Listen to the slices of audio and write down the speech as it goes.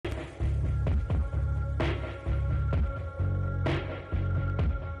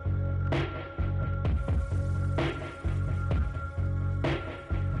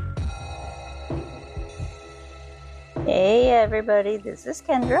Hey everybody, this is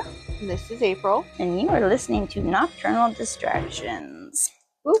Kendra. This is April. And you are listening to Nocturnal Distractions.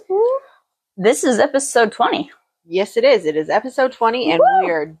 Woo-hoo. This is episode 20. Yes, it is. It is episode 20, and Woo!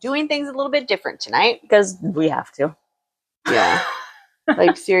 we are doing things a little bit different tonight. Because we have to. Yeah.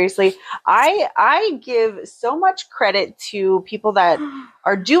 Like, seriously. I give so much credit to people that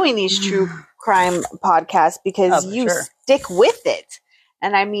are doing these true crime podcasts because you stick with it.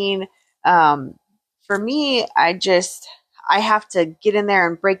 And I mean, for me, I have to get in there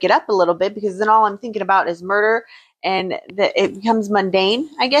and break it up a little bit because then all I'm thinking about is murder and it becomes mundane,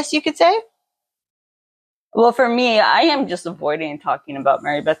 I guess you could say. Well, for me, I am just avoiding talking about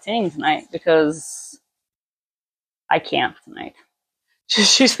Marybeth tonight because I can't tonight.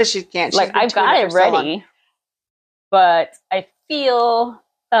 She says she can't. Like, I've got it ready, but I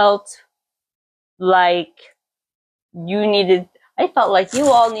felt like I felt like you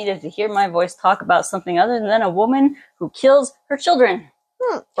all needed to hear my voice talk about something other than a woman who kills her children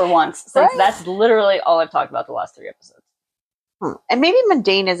for once. So right? That's literally all I've talked about the last 3 episodes. And maybe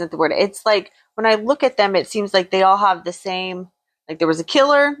mundane isn't the word. It's like, when I look at them, it seems like they all have the same, like there was a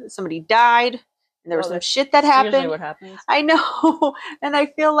killer, somebody died, and there was some shit that happened. Usually what happens. I know. And I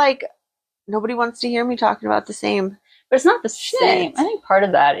feel like nobody wants to hear me talking about the same. But it's not the same. I think part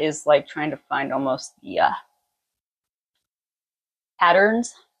of that is like trying to find almost the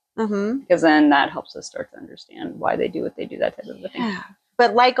patterns. Mm-hmm. Because then that helps us start to understand why they do what they do, that type of thing. Yeah.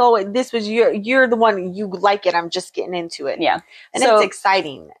 But like always, this was you're the one, you like it. I'm just getting into it. Yeah. And so, it's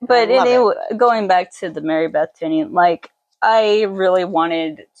exciting. But going back to the Marybeth tuning, like, I really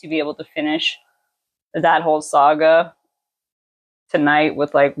wanted to be able to finish that whole saga tonight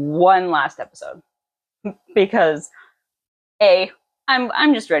with like one last episode. Because A,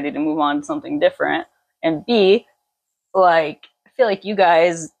 I'm just ready to move on to something different. And B, like, I feel like you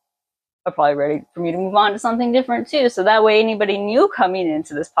guys are probably ready for me to move on to something different too. So that way anybody new coming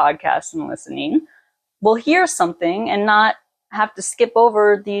into this podcast and listening will hear something and not have to skip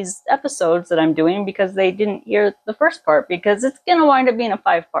over these episodes that I'm doing because they didn't hear the first part, because it's going to wind up being a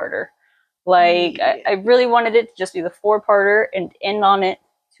 5-parter. Like, yeah. I really wanted it to just be the 4-parter and end on it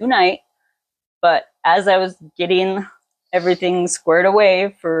tonight. But as I was getting everything squared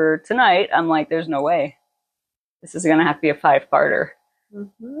away for tonight, I'm like, there's no way. This is going to have to be a 5-parter.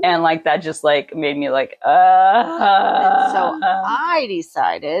 Mm-hmm. And like that just like made me like and so I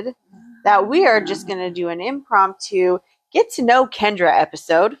decided that we are just gonna do an impromptu get to know Kendra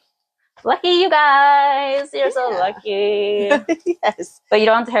episode. Lucky you guys, you're so lucky. Yes, but you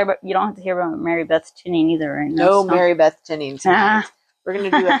don't have to hear about Marybeth tuning either, right? No, Marybeth tuning tonight. We're gonna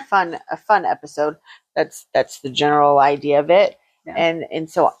do a fun episode. That's the general idea of it. Yeah. And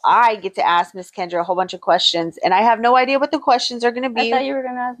so I get to ask Miss Kendra a whole bunch of questions, and I have no idea what the questions are going to be. I thought you were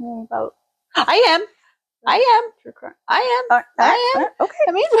going to ask me about. I am. Okay.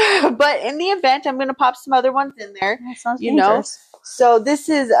 I mean, but in the event, I'm going to pop some other ones in there. That sounds dangerous. So this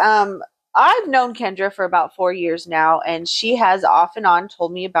is I've known Kendra for about 4 years now, and she has off and on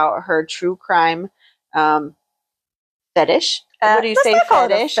told me about her true crime fetish. What do you say,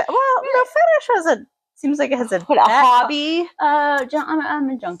 fetish? Fetish seems like it has a hobby. I'm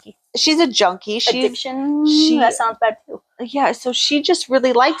a junkie. She's a junkie. Addiction. That sounds bad too. Yeah, so she just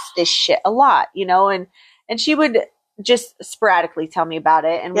really likes this shit a lot, and she would just sporadically tell me about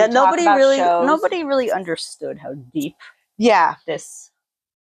it. And nobody really understood how deep this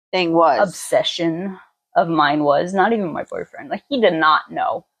thing was. Obsession of mine was. Not even my boyfriend. Like, he did not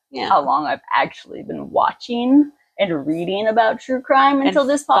know how long I've actually been watching and reading about true crime until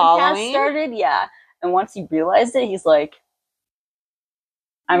this podcast started. Yeah. And once he realized it, he's like,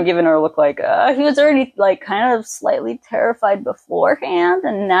 I'm giving her a look like, he was already like kind of slightly terrified beforehand,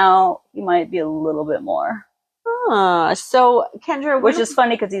 and now he might be a little bit more. So Kendra, which is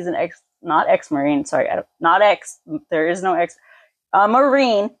funny because he's not ex-Marine. Sorry, not ex. There is no ex. A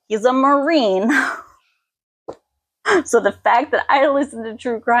Marine. He's a Marine. So the fact that I listen to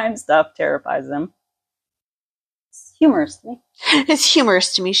true crime stuff terrifies him. Humorous to me. It's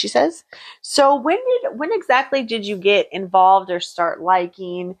humorous to me, she says. So when exactly did you get involved or start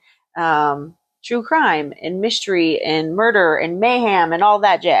liking true crime and mystery and murder and mayhem and all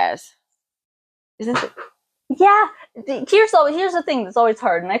that jazz? Isn't it? Yeah. Here's the thing that's always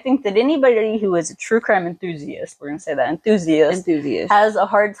hard, and I think that anybody who is a true crime enthusiast, we're going to say that, enthusiast, has a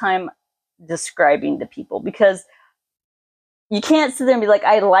hard time describing to people, because you can't sit there and be like,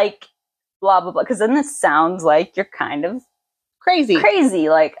 I like blah, blah, blah. Because then this sounds like you're kind of crazy.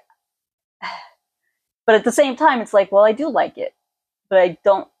 Like, but at the same time, it's like, well, I do like it, but I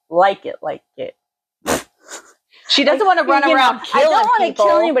don't like it. She doesn't want to run around killing I don't want to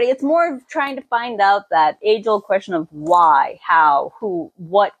kill anybody. It's more of trying to find out that age-old question of why, how, who,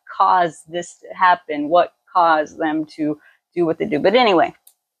 what caused this to happen, what caused them to do what they do. But anyway,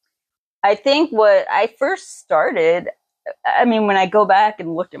 I think what I first started, I mean, when I go back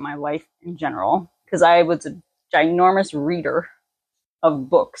and look at my life in general, because I was a ginormous reader of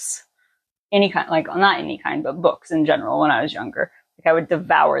books, any kind, like not any kind, but books in general when I was younger. Like I would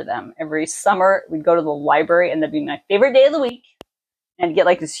devour them. Every summer, we'd go to the library, and that'd be my favorite day of the week. And I'd get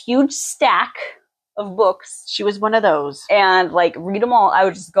like this huge stack of books. She was one of those. And like read them all. I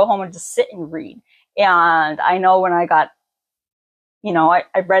would just go home and just sit and read. And I know when I got, I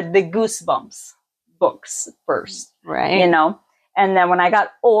read the Goosebumps books first. Right. And then when I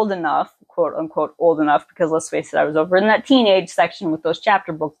got old enough, quote unquote old enough, because let's face it, I was over in that teenage section with those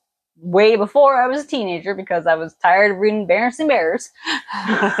chapter books way before I was a teenager, because I was tired of reading Berenstain Bears.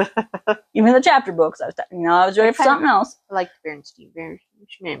 Even the chapter books, I was ready for something else. I like Berenstain Bears.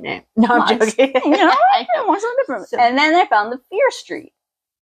 No, I'm joking. I want something different. And then I found the Fear Street.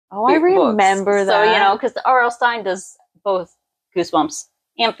 Oh, I remember that. So, because R.L. Stine does both Goosebumps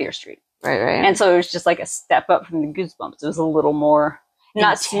and Fear Street. Right. And so it was just like a step up from the Goosebumps. It was a little more,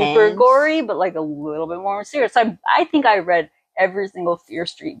 not super gory, but like a little bit more serious. I think I read every single Fear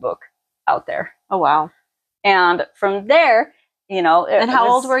Street book out there. Oh, wow. And from there, And how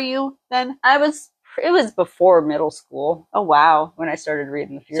old were you then? It was before middle school. Oh, wow. When I started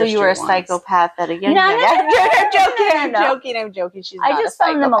reading the Fear Street. So you were a psychopath at a young age. I'm joking. She's not I just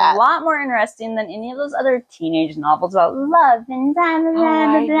found them a lot more interesting than any of those other teenage novels about love and blah, blah,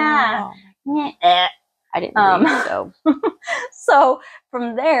 blah, blah, blah. I didn't read so. So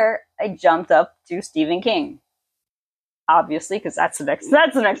from there, I jumped up to Stephen King. Obviously, because that's the next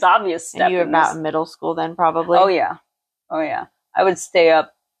obvious step. And you were about in middle school then, probably? Oh, yeah. I would stay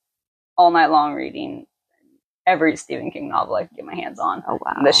up all night long reading every Stephen King novel I could get my hands on. Oh,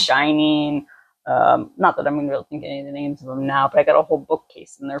 wow. The Shining. Not that I'm going to be able to think of any of the names of them now, but I got a whole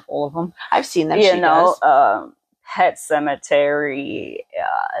bookcase in there full of them. I've seen them. Pet Cemetery.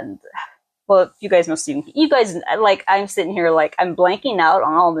 And, well, if you guys know Stephen King, you guys, like, I'm sitting here, like, I'm blanking out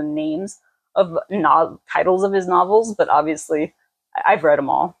on all the names of titles of his novels, but obviously I've read them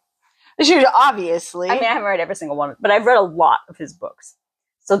all. Obviously. I mean, I haven't read every single one, but I've read a lot of his books.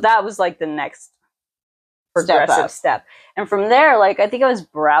 So that was like the next progressive step. And from there, like, I think I was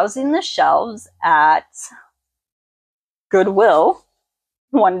browsing the shelves at Goodwill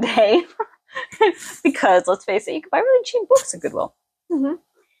one day because, let's face it, you can buy really cheap books at Goodwill. Mm-hmm.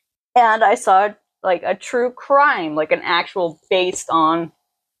 And I saw like a true crime, like an actual based on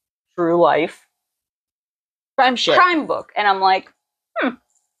true life crime book. And I'm like,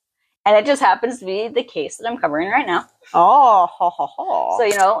 And it just happens to be the case that I'm covering right now. Oh, ho, ho, ho.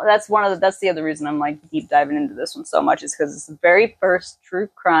 So, that's the other reason I'm like deep diving into this one so much, is because it's the very first true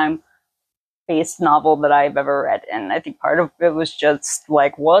crime based novel that I've ever read. And I think part of it was just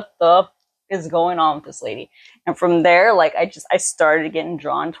like, what the is going on with this lady? And from there, like, I started getting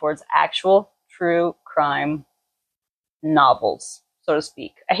drawn towards actual true crime novels, so to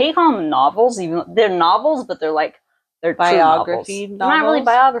speak. I hate calling them novels, even though they're novels, but they're biography novels. They're not really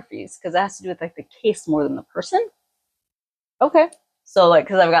biographies, because it has to do with like the case more than the person. Okay. So like,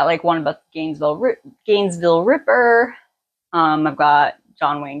 because I've got like one about the Gainesville Ripper. I've got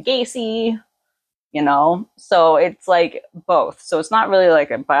John Wayne Gacy. So it's like both. So it's not really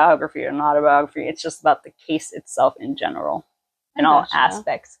like a biography or not a biography. It's just about the case itself in general and all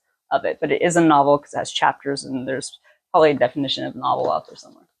aspects of it. But it is a novel because it has chapters, and there's probably a definition of novel out there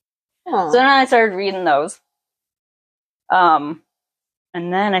somewhere. Oh. So then I started reading those. And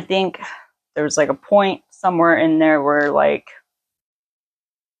then I think there was like a point somewhere in there where like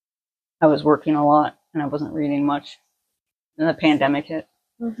I was working a lot and I wasn't reading much, and the pandemic hit,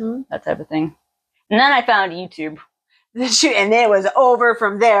 that type of thing. And then I found YouTube. And it was over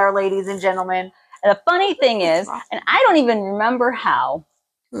from there, ladies and gentlemen. And the funny thing is, and I don't even remember how,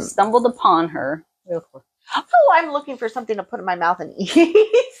 stumbled upon her. Oh, I'm looking for something to put in my mouth and eat.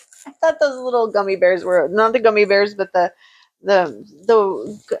 I thought those little gummy bears were not the gummy bears, but they're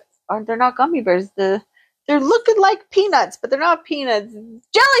not gummy bears. They're looking like peanuts, but they're not peanuts.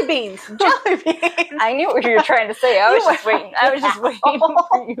 Jelly beans. I knew what you were trying to say. I was just waiting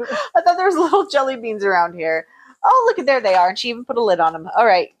for you. I thought there was little jelly beans around here. Oh, look at there they are, and she even put a lid on them. All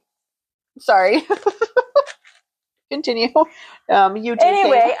right, sorry. Continue. YouTube.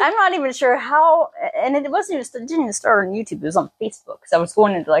 Anyway, I'm not even sure how, and it didn't even start on YouTube. It was on Facebook, because I was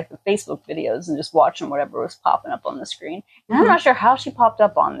going into like the Facebook videos and just watching whatever was popping up on the screen. And I'm not sure how she popped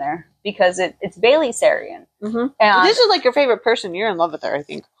up on there. because it's Bailey Sarian. Mm-hmm. And this is like your favorite person. You're in love with her, I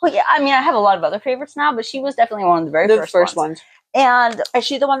think. Well, yeah, I mean, I have a lot of other favorites now, but she was definitely one of the very first ones. And is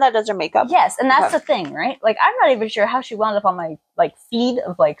she the one that does her makeup? Yes, and that's the thing, right? Like, I'm not even sure how she wound up on my like feed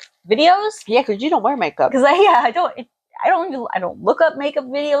of like videos. Yeah, because you don't wear makeup. Because I don't look up makeup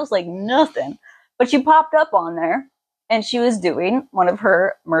videos, like nothing. But she popped up on there, and she was doing one of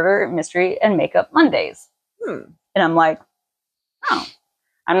her murder, mystery, and makeup Mondays. And I'm like, oh,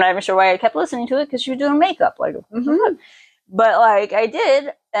 I'm not even sure why I kept listening to it because she was doing makeup, like, but like I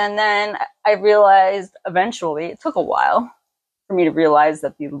did, and then I realized eventually it took a while for me to realize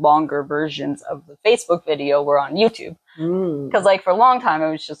that the longer versions of the Facebook video were on YouTube. Because like for a long time I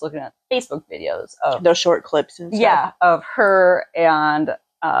was just looking at Facebook videos of those short clips and stuff. Yeah, of her and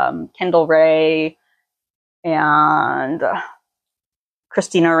Kendall Ray and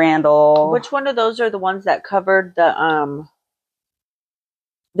Christina Randall. Which one of those are the ones that covered the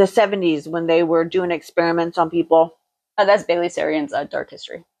 70s when they were doing experiments on people? That's Bailey Sarian's Dark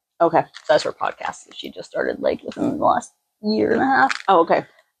History. Okay. So that's her podcast that she just started like within the last year and a half. Oh, okay.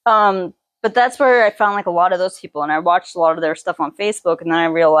 But that's where I found like a lot of those people, and I watched a lot of their stuff on Facebook, and then I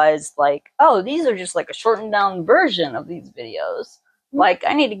realized like, oh, these are just like a shortened down version of these videos. Like,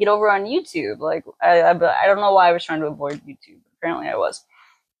 I need to get over on YouTube. Like, I don't know why I was trying to avoid YouTube. Apparently I was.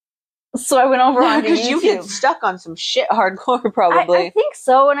 So I went over on YouTube. Because you get stuck on some shit hardcore, probably. I think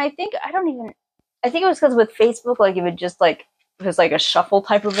so, and I think it was because with Facebook, like, it was like a shuffle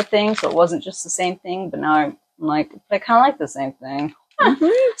type of a thing, so it wasn't just the same thing, but now I'm like, I kind of like the same thing.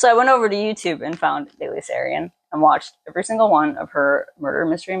 So I went over to YouTube and found Bailey Sarian and watched every single one of her Murder,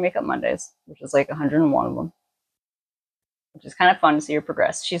 Mystery, and Makeup Mondays, which is like 101 of them. Which is kind of fun to see her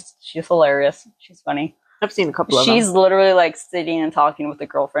progress. She's hilarious. She's funny. I've seen a couple of them. She's literally like sitting and talking with a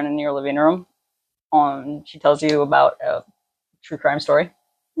girlfriend in your living room. She tells you about a true crime story.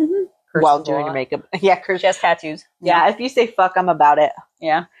 While doing your makeup. Yeah, she has tattoos. Yeah, if you say fuck, I'm about it.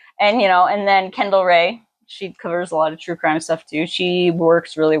 Yeah. And, and then Kendall Ray, she covers a lot of true crime stuff too. She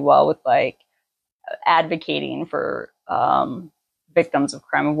works really well with like advocating for victims of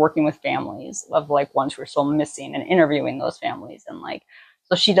crime and working with families of like ones who are still missing and interviewing those families. And like,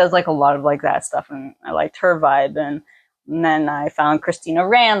 so she does like a lot of like that stuff, and I liked her vibe. And then I found Christina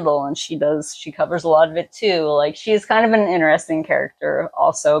Randall, and she covers a lot of it too. Like, she's kind of an interesting character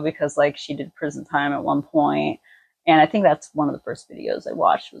also because like she did prison time at one point. And I think that's one of the first videos I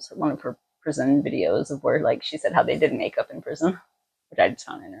watched was one of her prison videos of where like she said how they did makeup in prison, which I just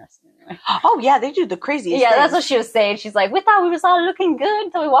found interesting anyway. Oh yeah, they do the craziest things. That's what she was saying. She's like, we thought we was all looking good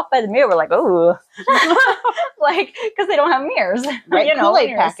until we walked by the mirror. We're like, oh, like, because they don't have mirrors, right?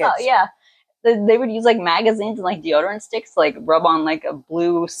 Kool-Aid packets. Yeah, they would use like magazines and like deodorant sticks to like rub on like a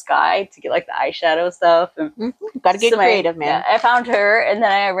blue sky to get like the eyeshadow stuff. And gotta get creative, man. Yeah, I found her, and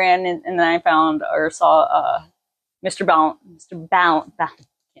then I ran and then I found or saw Mr. Ballin,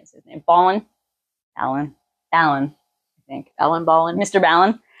 can't say his name, Ballin, I think. Alan Ballin. Mr.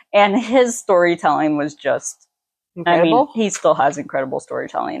 Ballin. And his storytelling was just incredible. I mean, he still has incredible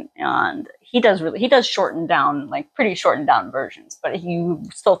storytelling, and he does shorten down, like pretty shortened down versions, but you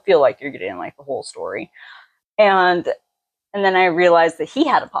still feel like you're getting like the whole story. And then I realized that he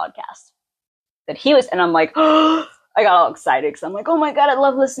had a podcast that he was, and I'm like, oh, I got all excited because I'm like, oh my God, I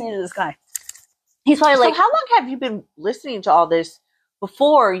love listening to this guy. He's probably like, how long have you been listening to all this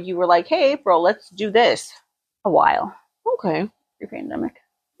before you were like, hey, April, let's do this? A while. Okay. Pre-pandemic.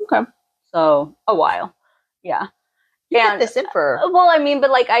 Okay. So a while. Yeah. You get this in for. Well, I mean, but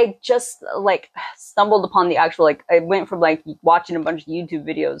like I just like stumbled upon the actual, like I went from like watching a bunch of YouTube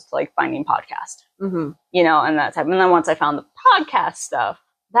videos to like finding podcasts, and that type. And then once I found the podcast stuff,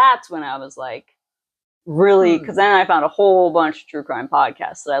 that's when I was like, really, because then I found a whole bunch of true crime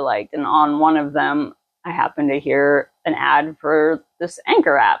podcasts that I liked. And on one of them, I happened to hear an ad for this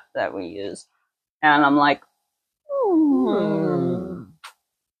Anchor app that we use. And I'm like, maybe.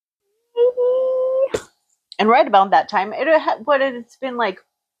 And right about that time, it's been like,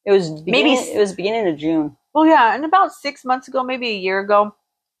 it was beginning of June. Well, yeah. And about 6 months ago, maybe a year ago,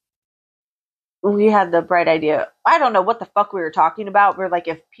 we had the bright idea. I don't know what the fuck we were talking about. We're like,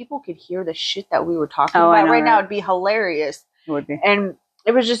 if people could hear the shit that we were talking about right now, it'd be hilarious. It would be. And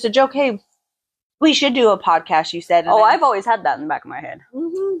it was just a joke. Hey, we should do a podcast, you said. And I've always had that in the back of my head.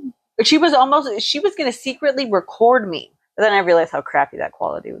 She was going to secretly record me. But then I realized how crappy that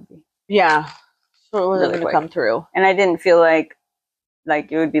quality would be. Yeah. So it wasn't going to come through. And I didn't feel like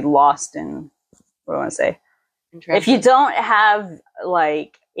it would be lost in, what do I want to say? If you don't have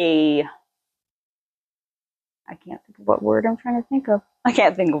like I can't think of what word I'm trying to think of.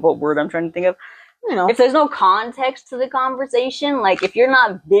 if there's no context to the conversation, like if you're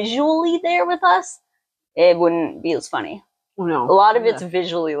not visually there with us, it wouldn't be as funny. No. A lot of it's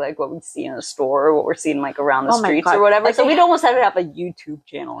visually, like what we see in a store or what we're seeing like around the streets or whatever. Like, so we'd almost have to have a YouTube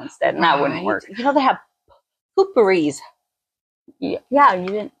channel instead, and that wouldn't work. They have pooperies. Yeah, you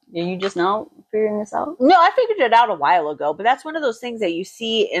didn't. You just now figuring this out? No, I figured it out a while ago, but that's one of those things that you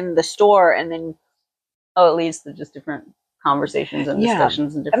see in the store, and then it leads to just different conversations and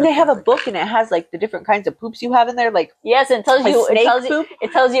discussions and different. And they have a book, and it has like the different kinds of poops you have in there, like yes, it tells you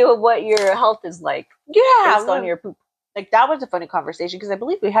it tells you what your health is like. Yeah, based on your poop. Like, that was a funny conversation, because I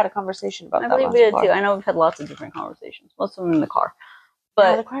believe we had a conversation about that. I believe we did, too. I know we've had lots of different conversations. Most of them in the car.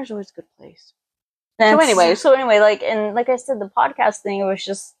 But the car is always a good place. So anyway, like I said, the podcast thing, it was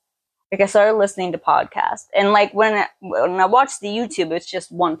just, like, I started listening to podcasts. And, like, when I watched the YouTube, it's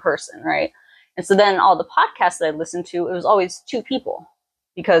just one person, right? And so then all the podcasts that I listened to, it was always two people.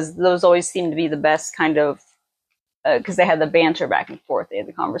 Because those always seemed to be the best kind of, because they had the banter back and forth. They had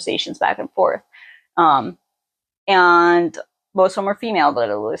the conversations back and forth. And most of them were female that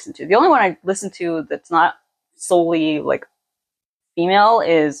I listened to. The only one I listened to that's not solely like female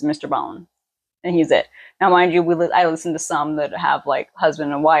is Mr. Bone, and he's it. Now, mind you, I listen to some that have like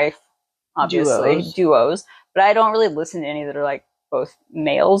husband and wife, obviously duos, but I don't really listen to any that are like both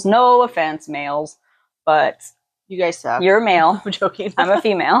males. No offense, males, but you guys suck. You're a male. I'm joking. I'm a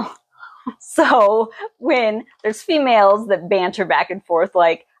female. So when there's females that banter back and forth,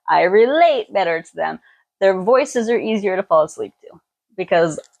 like I relate better to them. Their voices are easier to fall asleep to,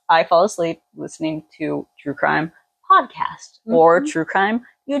 because I fall asleep listening to true crime podcasts or true crime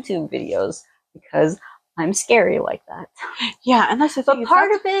YouTube videos, because I'm scary like that. Yeah, and that's the thing. But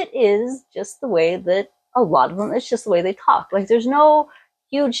part of it is just the way that a lot of them, it's just the way they talk. Like, there's no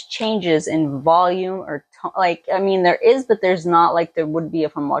huge changes in volume or like, I mean, there is, but there's not like there would be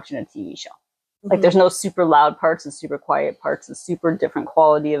if I'm watching a TV show. Like, there's no super loud parts and super quiet parts and super different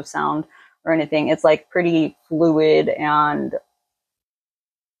quality of sound or anything. It's like pretty fluid, and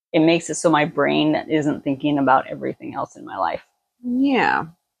it makes it so my brain isn't thinking about everything else in my life. Yeah.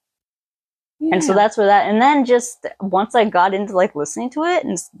 And so that's where that, and then just once I got into like listening to it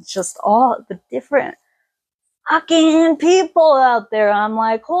and just all the different fucking people out there, I'm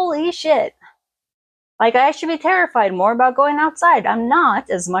like, holy shit. Like, I should be terrified more about going outside. I'm not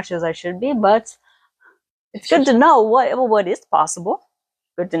as much as I should be, but it's good to know what is possible.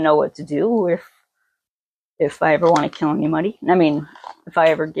 Good to know what to do if I ever want to kill anybody. I mean, if I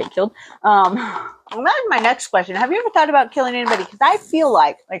ever get killed. That's my next question. Have you ever thought about killing anybody? Because I feel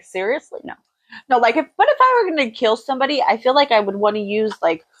like seriously, no. No, like, if I were going to kill somebody, I feel like I would want to use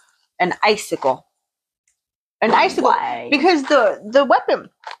like an icicle. An icicle. Why? Because the weapon,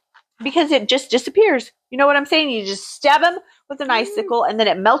 because it just disappears. You know what I'm saying? You just stab him with an icicle, and then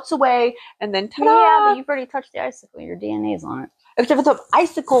it melts away, and then ta-da! Yeah, but you've already touched the icicle. Your DNA's on it. Except if the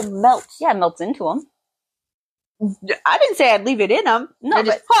icicle melts. Yeah, it melts into him. I didn't say I'd leave it in them. No, and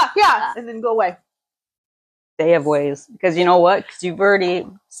just, and then go away. They have ways. Because you know what? Because you've already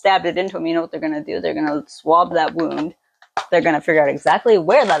stabbed it into them. You know what they're going to do? They're going to swab that wound. They're going to figure out exactly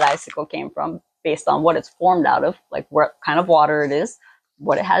where that icicle came from based on what it's formed out of, like what kind of water it is,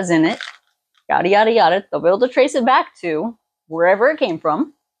 what it has in it, yada, yada, yada. They'll be able to trace it back to wherever it came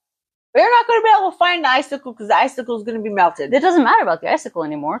from. They're not going to be able to find the icicle because the icicle is going to be melted. It doesn't matter about the icicle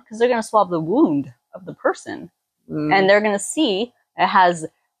anymore because they're going to swab the wound of the person. And they're going to see it has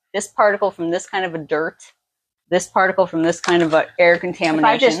this particle from this kind of a dirt, this particle from this kind of a air contamination. If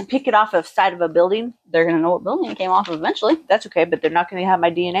I just pick it off the side of a building, they're going to know what building it came off of eventually. That's okay, but they're not going to have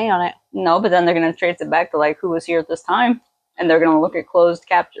my DNA on it. No, but then they're going to trace it back to like who was here at this time. And they're going to look at closed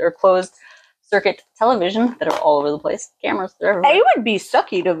circuit television that are all over the place. Cameras, they're everywhere. It would be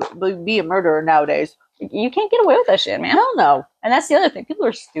sucky to be a murderer nowadays. You can't get away with that shit, man. Hell no. And that's the other thing. People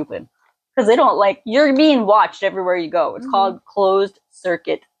are stupid. Because they don't you're being watched everywhere you go. It's called closed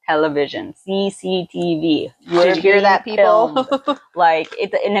circuit television, CCTV. Did you hear that, people?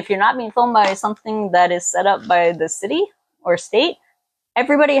 And if you're not being filmed by something that is set up by the city or state,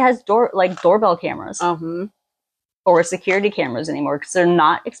 everybody has doorbell cameras. Or security cameras anymore because they're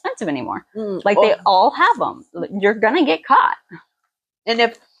not expensive anymore. They all have them. You're gonna get caught. And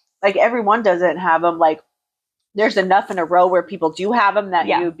if everyone doesn't have them, there's enough in a row where people do have them that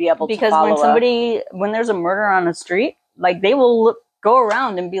you'd be able to follow. Because when there's a murder on the street, they will go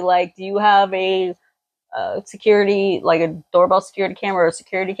around and be like, do you have a security, a doorbell security camera or a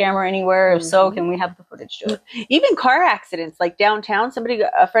security camera anywhere? If so, can we have the footage to it? Even car accidents, downtown,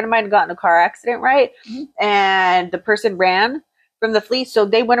 a friend of mine got in a car accident, right? And the person ran from the fleet. So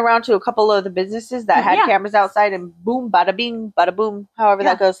they went around to a couple of the businesses that had cameras outside, and boom, bada bing, bada boom, however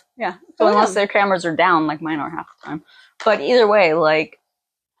that goes. Yeah. So unless their cameras are down, like mine are half the time. But either way, like,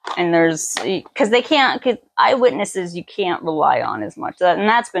 and there's, because they can't, cause eyewitnesses you can't rely on as much. And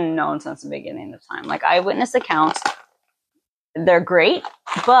that's been known since the beginning of time. Like eyewitness accounts, they're great,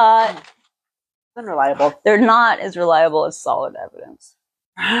 but unreliable. They're not as reliable as solid evidence.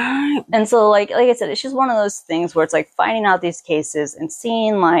 And so, like I said, it's just one of those things where it's like finding out these cases and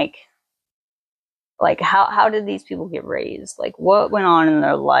seeing like how did these people get raised? Like what went on in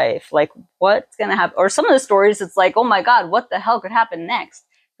their life? Like what's going to happen? Or some of the stories, it's like, oh my God, what the hell could happen next?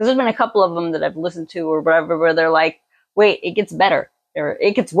 Because there's been a couple of them that I've listened to or whatever, where they're like, wait, it gets better. Or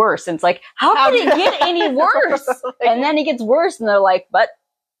it gets worse. And it's like, how could it get any worse? And then it gets worse and they're like, but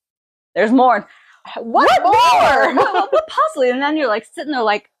there's more. What more? What possibly? And then you're like sitting there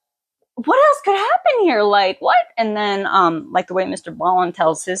like, what else could happen here? Like what? And then like the way Mr. Ballin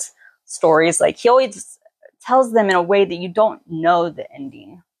tells his stories, like he always tells them in a way that you don't know the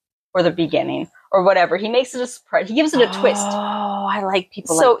ending or the beginning or whatever. He makes it a surprise. He gives it a twist. Oh, I like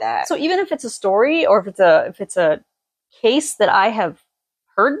people like that. So even if it's a story or if it's a case that I have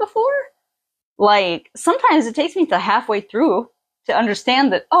heard before, like sometimes it takes me to halfway through to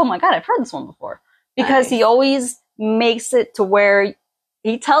understand that, oh my God, I've heard this one before. Because he always makes it to where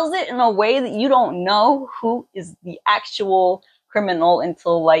he tells it in a way that you don't know who is the actual criminal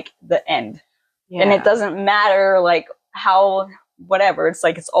until like the end. Yeah. And it doesn't matter like how, whatever. It's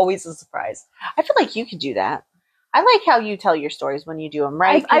like, it's always a surprise. I feel like you could do that. I like how you tell your stories when you do them,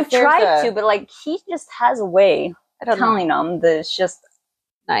 right? I've tried to, but like he just has a way of telling them that it's just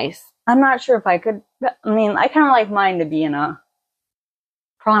nice. I'm not sure if I could. I mean, I kind of like mine to be in a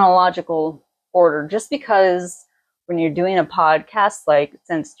chronological order, just because when you're doing a podcast, like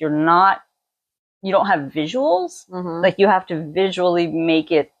since you don't have visuals, like you have to visually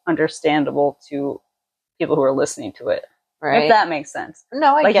make it understandable to people who are listening to it. Right. If that makes sense.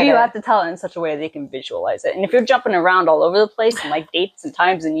 No, I get it. You have to tell it in such a way they can visualize it. And if you're jumping around all over the place and like dates and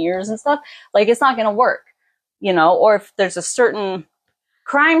times and years and stuff, like it's not going to work, you know, or if there's a certain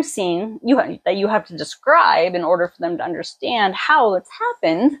crime scene that you have to describe in order for them to understand how it's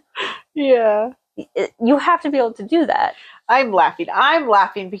happened. Yeah. You have to be able to do that. I'm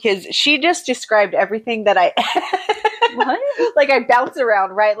laughing because she just described everything that I what? Like I bounce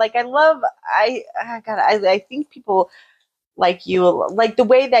around, right? Like I think people like you, like the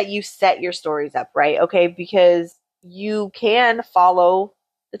way that you set your stories up, right? Okay, because you can follow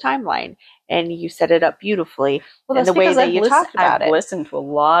the timeline and you set it up beautifully. Well, that's the way that you talked about it. I've listened to a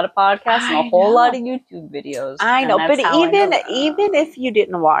lot of podcasts and a whole lot of YouTube videos. I know, but even if you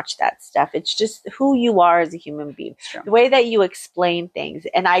didn't watch that stuff, it's just who you are as a human being. The way that you explain things,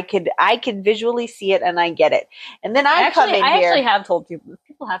 and I could visually see it and I get it. And then I actually have told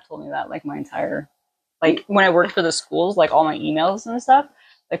people have told me that like my entire, like when I worked for the schools, like all my emails and stuff,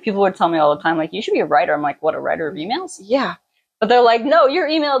 like people would tell me all the time, like, you should be a writer. I'm like, what, a writer of emails? Yeah. But they're like, no, your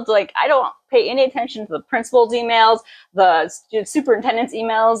emails, like, I don't pay any attention to the principal's emails, the superintendent's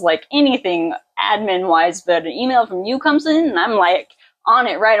emails, like anything admin-wise, but an email from you comes in, and I'm like on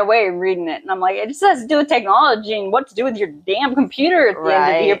it right away reading it. And I'm like, it just has to do with technology and what to do with your damn computer at the end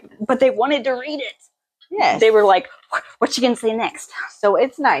of the year. But they wanted to read it. Yes. They were like, what you gonna say next? So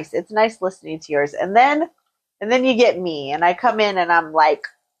it's nice. It's nice listening to yours. And then you get me, and I come in and I'm like,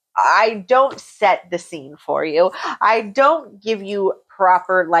 I don't set the scene for you. I don't give you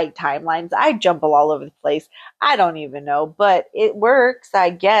proper light timelines. I jumble all over the place. I don't even know, but it works, I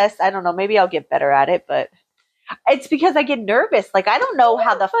guess. I don't know. Maybe I'll get better at it, but it's because I get nervous. Like, I don't know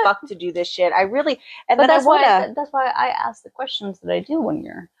how the fuck to do this shit. I really, and then that's why I ask the questions that I do when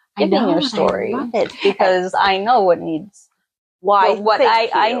you're giving your story. I love it. Because I know what needs.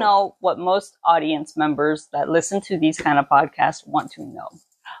 I know what most audience members that listen to these kind of podcasts want to know.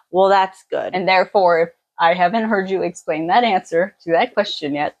 Well, that's good. And therefore, if I haven't heard you explain that answer to that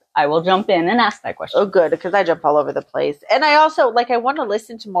question yet, I will jump in and ask that question. Oh, good, because I jump all over the place. And I also, like, I want to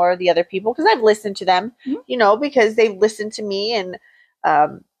listen to more of the other people, because I've listened to them, you know, because they've listened to me, and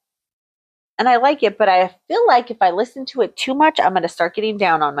I like it, but I feel like if I listen to it too much, I'm going to start getting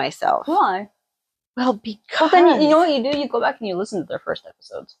down on myself. Why? Well, because... Well, then you know what you do? You go back and you listen to their first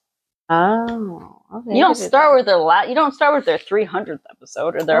episodes. Oh, okay. You don't start with you don't start with their 300th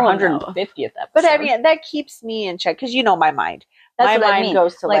episode or their 150th episode. But I mean, that keeps me in check, because you know my mind. That's my mind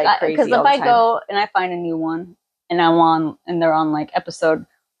goes to like crazy. Because if I go and I find a new one and they're on like episode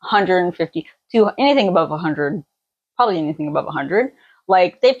 150 to anything above 100, probably anything above 100,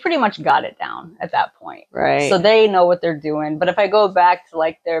 like they've pretty much got it down at that point. Right. So they know what they're doing. But if I go back to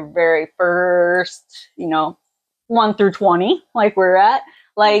like their very first, you know, 1 through 20, like we're at.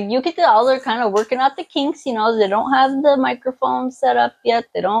 Like, you could tell they're kind of working out the kinks, you know, they don't have the microphone set up yet.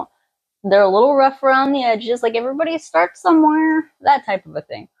 They're a little rough around the edges. Like, everybody starts somewhere, that type of a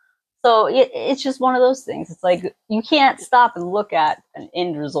thing. So it's just one of those things. It's like, you can't stop and look at an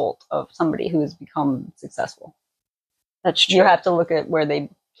end result of somebody who has become successful. That's true. You have to look at where they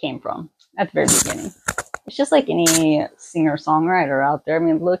came from at the very beginning. It's just like any singer-songwriter out there. I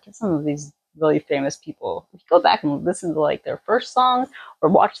mean, look at some of these really famous people. If you go back and listen to like their first songs or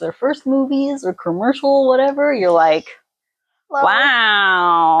watch their first movies or commercial, whatever, you're like,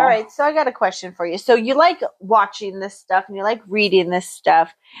 wow. All right, so I got a question for you. So you like watching this stuff and you like reading this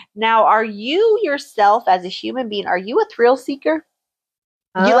stuff. Now, are you yourself as a human being, are you a thrill seeker?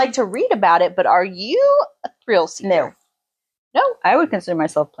 You like to read about it, but are you a thrill seeker? No. I would consider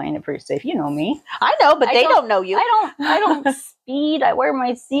myself playing it pretty safe. You know me. I know, but they don't know you. I don't speed. I wear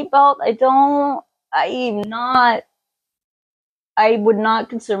my seatbelt. I would not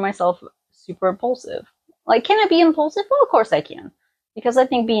consider myself super impulsive. Like, can I be impulsive? Well, of course I can. Because I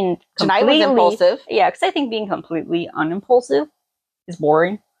think being Tonight was impulsive. Yeah, because I think being completely unimpulsive is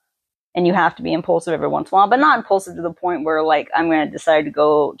boring. And you have to be impulsive every once in a while, but not impulsive to the point where, like, I'm going to decide to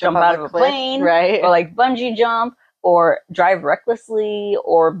go jump out of a plane, right? Or, like, bungee jump, or drive recklessly,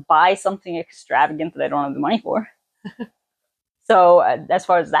 or buy something extravagant that I don't have the money for. So, as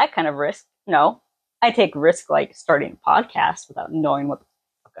far as that kind of risk, no. I take risk, like, starting a podcast without knowing what the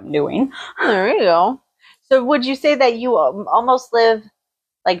fuck I'm doing. There you go. So, would you say that you almost live,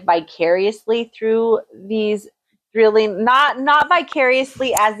 like, vicariously through these thrilling, not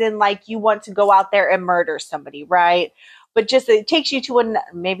vicariously as in, like, you want to go out there and murder somebody, right? But just, it takes you to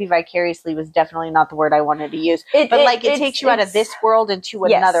maybe vicariously was definitely not the word I wanted to use. It takes you out of this world into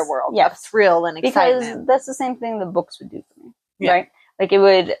another world of thrill and excitement. Because that's the same thing the books would do for me, right? Like, it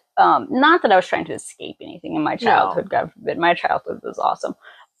would, not that I was trying to escape anything in my childhood, God forbid. My childhood was awesome.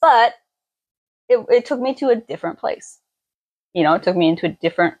 But it took me to a different place. You know, it took me into a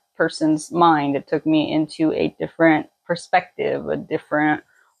different person's mind. It took me into a different perspective, a different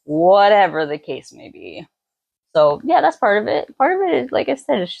whatever the case may be. So, yeah, that's part of it. Part of it is, like I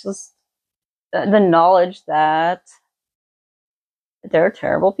said, it's just the knowledge that there are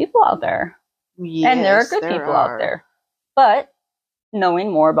terrible people out there. Yes, and there are good people out there. But knowing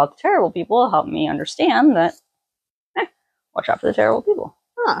more about the terrible people helped me understand that, watch out for the terrible people.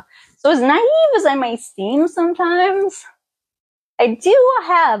 Huh. So, as naive as I might seem sometimes, I do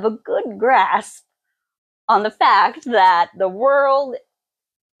have a good grasp on the fact that the world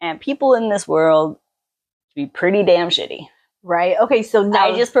and people in this world be pretty damn shitty. Right. Okay, so now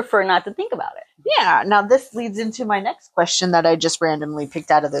I just prefer not to think about it. Yeah. Now this leads into my next question that I just randomly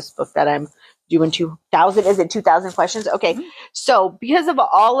picked out of this book that I'm doing 2,000. Is it 2,000 questions? Okay. Mm-hmm. So because of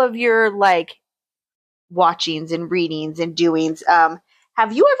all of your like watchings and readings and doings,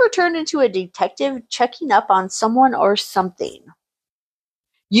 have you ever turned into a detective checking up on someone or something?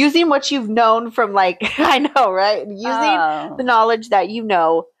 Using what you've known from like, I know, right? Using the knowledge that you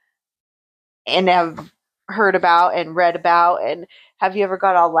know and have heard about and read about, and have you ever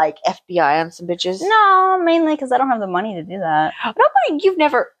got all like FBI on some bitches? No, mainly because I don't have the money to do that. Nobody,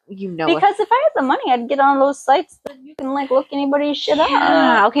 because if I had the money, I'd get on those sites that you can like look anybody's shit up.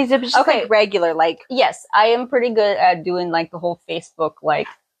 Yeah, okay, so it's just like regular, like yes, I am pretty good at doing like the whole Facebook like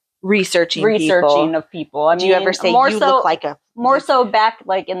researching of people. I mean, do you ever say look like a more so back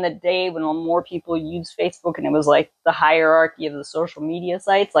like in the day when more people used Facebook and it was like the hierarchy of the social media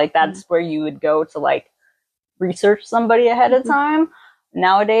sites, like that's where you would go to like research somebody ahead of time.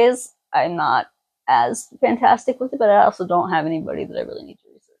 Nowadays, I'm not as fantastic with it, but I also don't have anybody that I really need to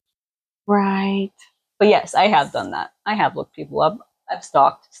research. Right. But yes, I have done that. I have looked people up. I've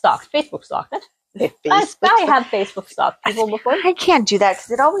Facebook stalked it. I have Facebook stalked people before. I can't do that because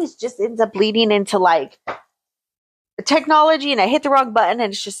it always just ends up leading into like technology, and I hit the wrong button,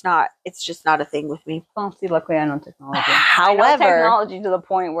 and it's just not a thing with me. Well, see, luckily I know technology. However, I know technology to the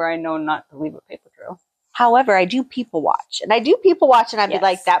point where I know not to leave a paper trail. However, I do people watch, and I'd be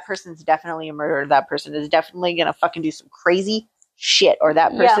like, that person's definitely a murderer. That person is definitely going to fucking do some crazy shit, or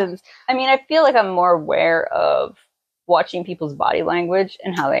that person's... I mean, I feel like I'm more aware of watching people's body language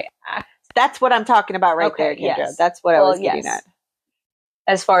and how they act. That's what I'm talking about there, Kendra. Yes. That's what I was getting at.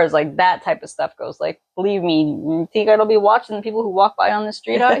 As far as, like, that type of stuff goes, like, believe me, you think I'll be watching the people who walk by on the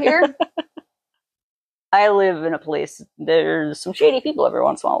street out here? I live in a place, there's some shady people every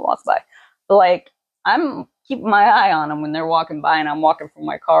once in a while walk by. But, like, I'm keeping my eye on them when they're walking by and I'm walking from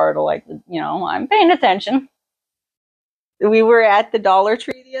my car to, like, you know, I'm paying attention. We were at the Dollar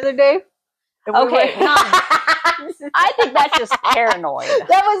Tree the other day. Okay, I think that's just paranoid.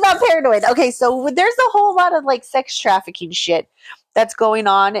 That was not paranoid. Okay, so there's a whole lot of like sex trafficking shit that's going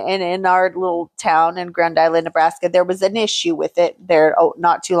on in our little town in Grand Island, Nebraska. There was an issue with it there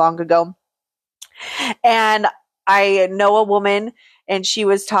not too long ago. And I know a woman, and she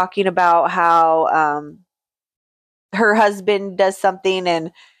was talking about how her husband does something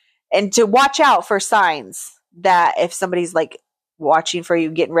and to watch out for signs that if somebody's like watching for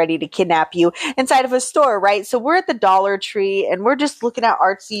you, getting ready to kidnap you inside of a store, right? So we're at the Dollar Tree and we're just looking at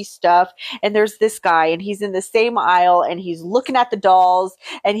artsy stuff. And there's this guy and he's in the same aisle and he's looking at the dolls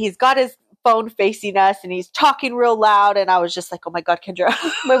and he's got his phone facing us and he's talking real loud. And I was just like, oh my God, Kendra.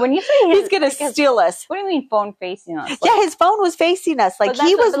 But when you say he's going to steal us. What do you mean phone facing us? Like, yeah, his phone was facing us. Like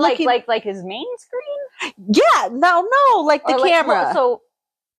he was looking like his main screen? Yeah, no, like the camera. Well, so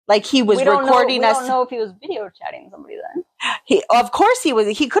like he was recording us. We don't know if he was video chatting somebody then. Of course he was.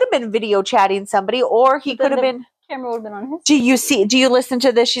 He could have been video chatting somebody, or he could have been. Camera would have been on his. Do you listen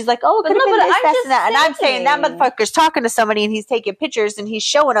to this? She's like, oh, it could have been this, that, and that. And I'm saying that motherfucker's talking to somebody and he's taking pictures and he's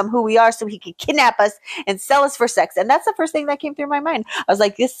showing them who we are so he can kidnap us and sell us for sex. And that's the first thing that came through my mind. I was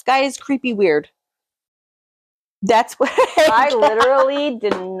like, this guy is creepy weird. That's what I literally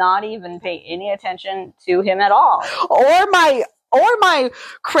did not even pay any attention to him at all. Or my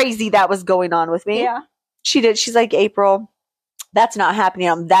crazy that was going on with me. Yeah. She did. She's like, April, that's not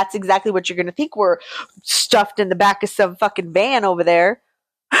happening. That's exactly what you're going to think. We're stuffed in the back of some fucking van over there.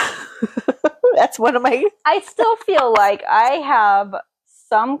 That's one of my... I still feel like I have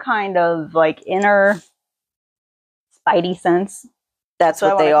some kind of like inner spidey sense. That's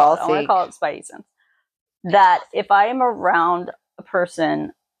what they all think. I want to call it spidey sense. That if I am around a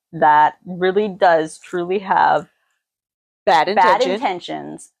person that really does truly have bad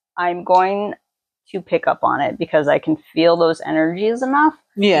intentions, I'm going to pick up on it because I can feel those energies enough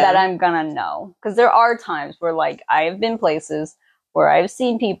that I'm gonna know. Because there are times where like I've been places where I've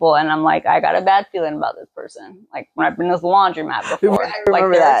seen people and I'm like, I got a bad feeling about this person. Like when I've been to the laundromat before.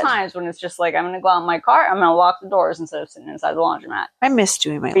 Like there are times when it's just like I'm gonna go out in my car, I'm gonna lock the doors instead of sitting inside the laundromat. I miss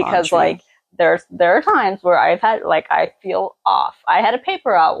doing my laundry. Because like there are times where I've had like I feel off. I had a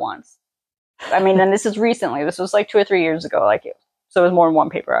paper out once. I mean, and this is recently. This was like 2 or 3 years ago. So it was more than one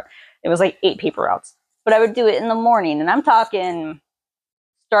paper out. It was like 8 paper outs. But I would do it in the morning, and I'm talking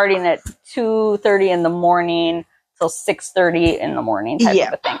starting at 2:30 in the morning till 6:30 in the morning type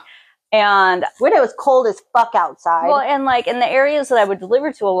of a thing. And when it was cold as fuck outside. Well, and like in the areas that I would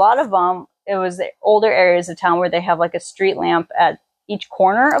deliver to, a lot of them, it was the older areas of town where they have like a street lamp at each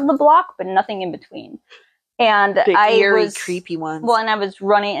corner of the block, but nothing in between. And creepy ones. Well, and I was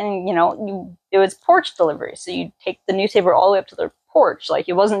running, and it was porch delivery, so you take the newspaper all the way up to their porch. Like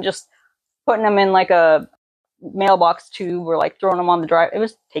it wasn't just putting them in like a mailbox tube or like throwing them on the drive. It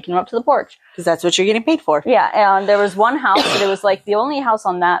was taking them up to the porch because that's what you're getting paid for. Yeah, and there was one house that it was like the only house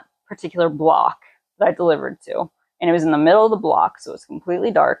on that particular block that I delivered to, and it was in the middle of the block, so it was completely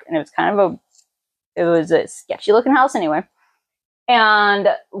dark, and it was a sketchy looking house anyway. And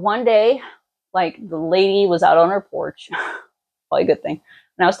one day, like the lady was out on her porch, probably a good thing.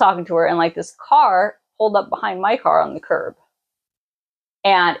 And I was talking to her, and like this car pulled up behind my car on the curb,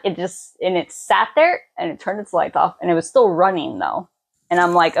 and it sat there and it turned its lights off, and it was still running though. And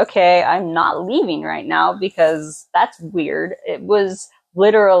I'm like, okay, I'm not leaving right now because that's weird. It was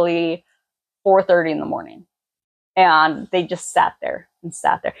literally 4:30 in the morning, and they just sat there.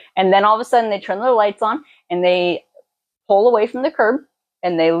 And then all of a sudden they turn their lights on and they pull away from the curb.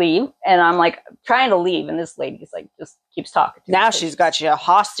 And they leave, and I'm like trying to leave, and this lady's like just keeps talking to me. Now she's got you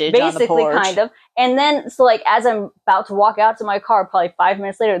hostage on the porch. Basically, kind of. And then, so like as I'm about to walk out to my car, probably 5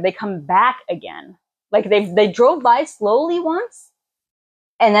 minutes later, they come back again. Like they drove by slowly once,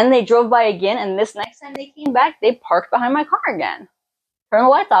 and then they drove by again, and this next time they came back, they parked behind my car again. Turn the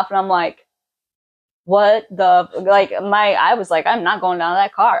lights off, and I'm like, what the, like I was like, I'm not going down to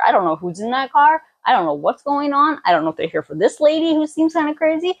that car. I don't know who's in that car. I don't know what's going on. I don't know if they're here for this lady who seems kind of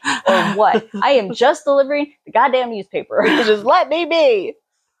crazy or what. I am just delivering the goddamn newspaper. Just let me be.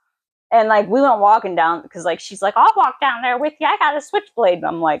 And like we went walking down because like she's like, I'll walk down there with you. I got a switchblade. And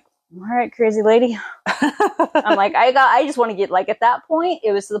I'm like, all right, crazy lady. I'm like, I just want to get, like at that point,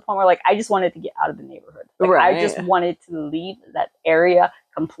 it was to the point where like I just wanted to get out of the neighborhood. Like, right. I just wanted to leave that area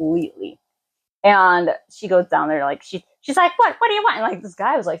completely. And she goes down there like she's like, what do you want? And like this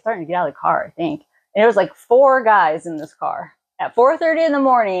guy was like starting to get out of the car, I think. And there was like 4 guys in this car at 4:30 in the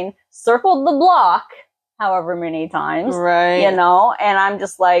morning, circled the block however many times, right? And I'm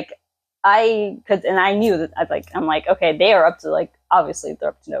just like, I knew that I'm like, okay, they are up to like, obviously they're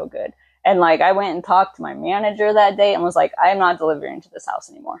up to no good. And like, I went and talked to my manager that day and was like, I'm not delivering to this house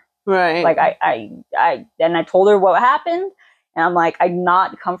anymore. Right. Like I told her what happened, and I'm like, I'm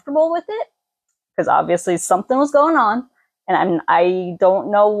not comfortable with it because obviously something was going on, and I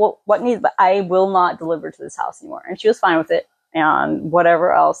don't know what needs, but I will not deliver to this house anymore. And she was fine with it and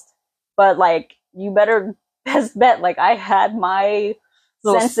whatever else. But like, you better best bet, like I had my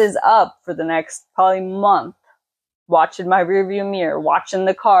senses up for the next probably month, watching my rearview mirror, watching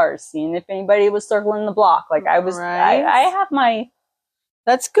the cars, seeing if anybody was circling the block. Like I was, right. I have my.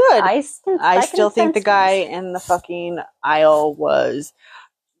 That's good. I still think the guy in the fucking aisle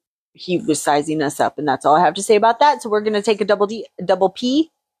he was sizing us up, and that's all I have to say about that. So we're gonna take a double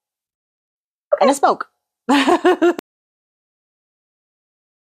P, and a smoke.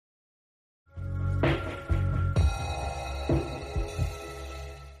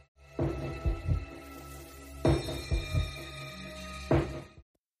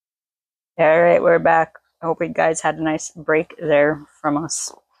 All right, we're back. I hope you guys had a nice break there from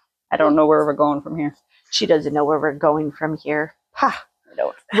us. I don't know where we're going from here. She doesn't know where we're going from here. Ha! I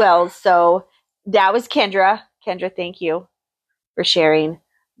don't. Well, so that was Kendra. Kendra, thank you for sharing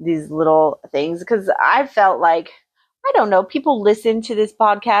these little things, because I felt like, I don't know, people listen to this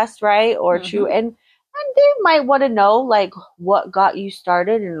podcast, right? Or and they might want to know like what got you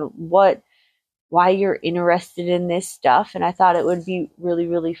started and why you're interested in this stuff. And I thought it would be really,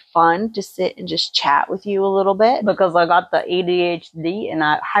 really fun to sit and just chat with you a little bit. Because I got the ADHD and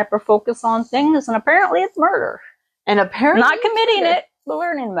I hyper focus on things, and apparently it's murder. And apparently not committing it, but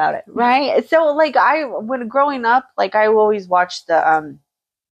learning about it. Right. So like when growing up, like I always watched the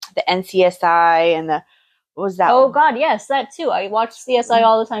NCSI and what was that? Oh God, yes, that too. I watch CSI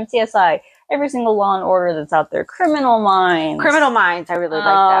all the time. CSI, every single Law and Order that's out there. Criminal Minds. I really like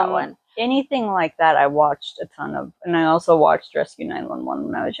that one. Anything like that, I watched a ton of, and I also watched Rescue 911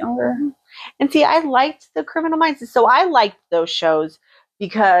 when I was younger. And see, I liked the Criminal Minds, so I liked those shows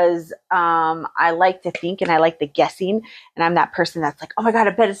because I like to think and I like the guessing, and I'm that person that's like, oh my God,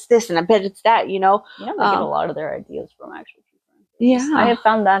 I bet it's this and I bet it's that, you know. They get a lot of their ideas from actual true crime. Yeah, I have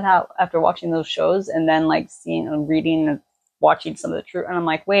found that out after watching those shows, and then like seeing and reading and watching some of the true, and I'm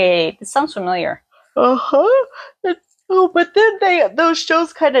like, wait, this sounds familiar. Oh, but then those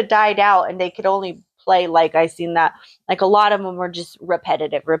shows kind of died out, and they could only play, like I seen that, like a lot of them were just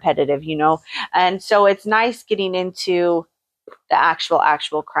repetitive, you know. And so it's nice getting into the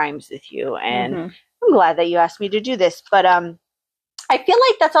actual crimes with you, and I'm glad that you asked me to do this. But I feel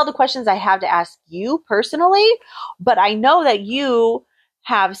like that's all the questions I have to ask you personally. But I know that you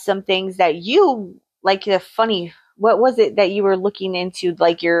have some things that you like. The funny, what was it that you were looking into,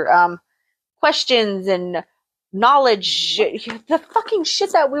 like your questions and knowledge, the fucking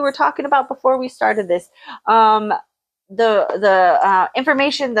shit that we were talking about before we started this, the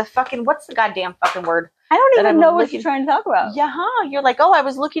information, the fucking, what's the goddamn fucking word? I don't even know what you're trying to talk about. Yeah, you're like, oh, I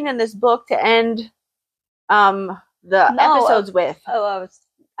was looking in this book to end episodes with. I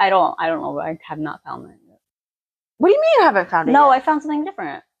don't know. I have not found that yet. What do you mean you haven't found it? No, yet? I found something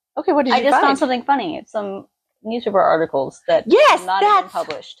different. Okay, what did you find? I just found something funny. It's some newspaper articles that not even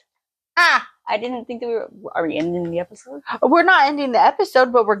published. I didn't think that are we ending the episode? We're not ending the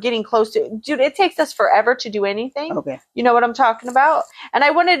episode, but we're getting close to it. Dude, it takes us forever to do anything. Okay. You know what I'm talking about? And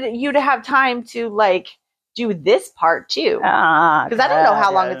I wanted you to have time to like do this part too. Because I don't know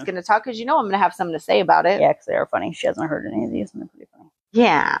how long it's going to talk, because you know I'm going to have something to say about it. Yeah, because they are funny. She hasn't heard any of these, and they're pretty funny.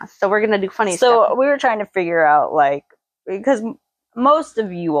 Yeah, so we're going to do funny stuff. So we were trying to figure out, like, because most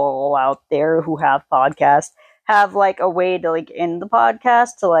of you all out there who have podcasts have like a way to like end the podcast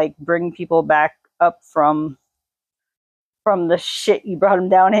to like bring people back up from the shit you brought them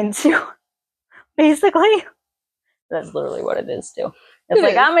down into. Basically, that's literally what it is too. It's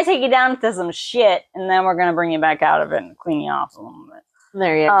like, I'm gonna take you down to some shit, and then we're gonna bring you back out of it and clean you off a little bit.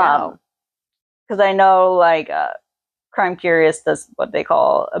 There you go. Because I know like Crime Curious does what they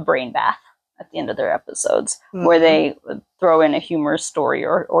call a brain bath at the end of their episodes, where they throw in a humorous story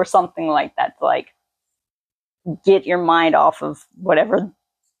or something like that to like get your mind off of whatever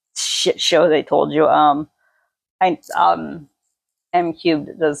shit show they told you. M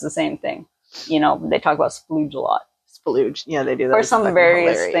Cubed does the same thing. You know, they talk about splooge a lot. Splooge, yeah, they do that. Or some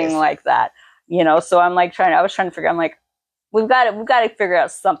various thing like that. You know, so I'm like I was trying to figure. I'm like, we've got to figure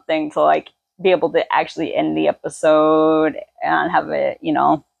out something to like be able to actually end the episode and have it, you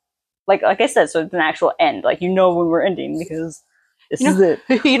know, like I said, so it's an actual end. Like, you know, when we're ending, because this is it.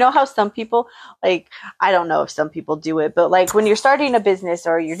 You know how some people, like, I don't know if some people do it, but like when you're starting a business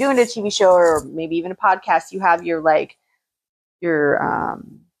or you're doing a TV show or maybe even a podcast, you have your like your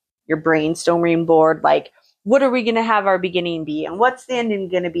brainstorming board. Like, what are we going to have our beginning be, and what's the ending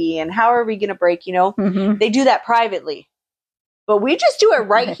going to be, and how are we going to break? You know, they do that privately. But we just do it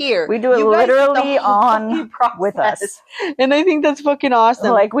right here. We do it literally on with us. And I think that's fucking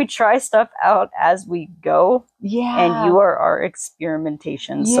awesome. Like, we try stuff out as we go. Yeah. And you are our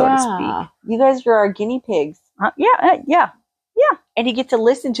experimentation, so to speak. You guys are our guinea pigs. Yeah. And you get to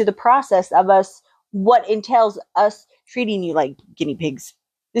listen to the process of us, what entails us treating you like guinea pigs.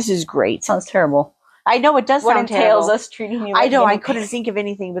 This is great. Sounds terrible. I know it does sound terrible. What entails us treating you like I know, I guinea couldn't pigs. think of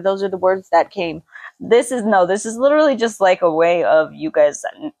anything, but those are the words that came. This is literally just like a way of you guys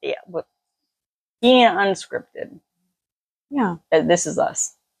being unscripted. Yeah. This is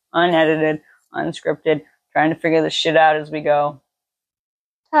us. Unedited, unscripted, trying to figure this shit out as we go.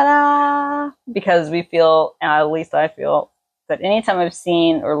 Ta-da! Because we feel, at least I feel, that anytime I've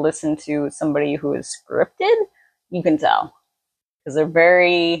seen or listened to somebody who is scripted, you can tell. Because they're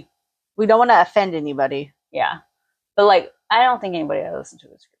very... We don't want to offend anybody. Yeah. But, like, I don't think anybody I listen to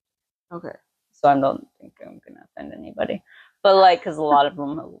is scripted. Okay. So I don't think I'm going to offend anybody. But, like, because a lot of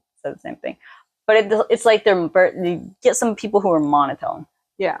them have said the same thing. But it's like they get some people who are monotone.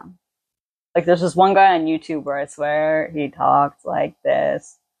 Yeah. Like, there's this one guy on YouTube where I swear he talks like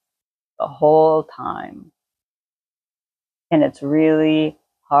this the whole time. And it's really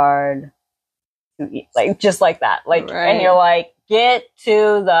hard to eat. Like, just like that. Like, right. And you're like, get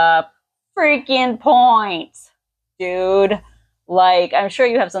to the freaking point, dude. Like, I'm sure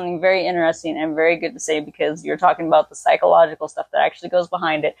you have something very interesting and very good to say because you're talking about the psychological stuff that actually goes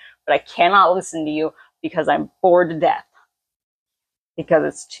behind it. But I cannot listen to you because I'm bored to death. Because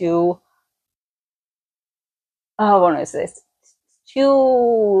it's too... Oh, what do I say? It's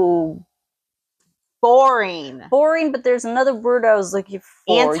too... Boring, but there's another word I was looking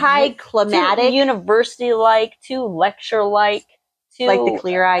for. Anticlimactic? Too university-like, too lecture-like, too... Like the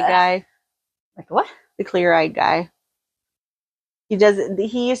clear-eyed guy. Like what? The clear-eyed guy.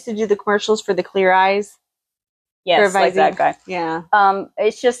 He used to do the commercials for the Clear Eyes. Yes, like that guy. Yeah.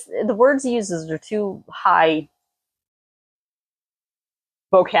 It's just, the words he uses are too high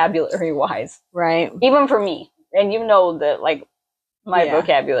vocabulary-wise. Right. Even for me. And you know that, like, my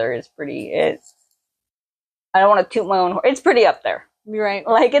vocabulary is pretty... I don't want to toot my own horn. It's pretty up there. You're right.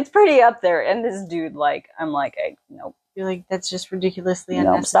 Like, it's pretty up there. And this dude, like, I'm like, nope. You're like, that's just ridiculously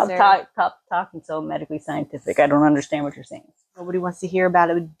unnecessary. Stop talking so medically scientific. I don't understand what you're saying. Nobody wants to hear about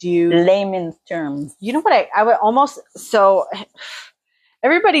it, dude. Layman's terms. You know what? I would almost... So,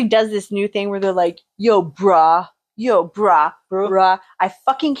 everybody does this new thing where they're like, yo, brah. I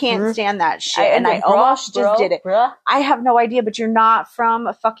fucking can't stand that shit. I almost just did it. Bruh. I have no idea, but you're not from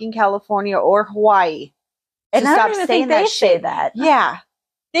fucking California or Hawaii. And I don't even think they say that. Yeah.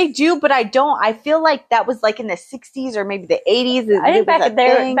 They do, but I don't. I feel like that was like in the 60s or maybe the 80s. I think back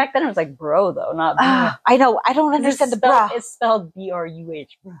then it was like bro, though, not bruh. I know. I don't understand the bra. It's spelled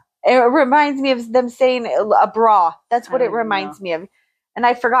B-R-U-H. It reminds me of them saying a bra. That's what it reminds me of. And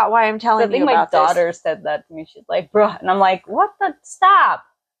I forgot why I'm telling you about this. I think my daughter said that to me. She's like, bruh. And I'm like, what the? Stop.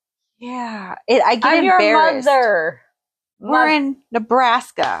 Yeah. I get I'm embarrassed. Your mother. We're in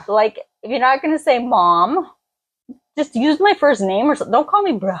Nebraska. Like, if you're not going to say mom... Just use my first name or something. Don't call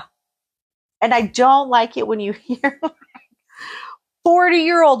me bruh. And I don't like it when you hear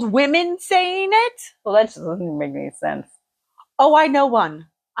 40-year-old women saying it. Well, that just doesn't make any sense. Oh, I know one.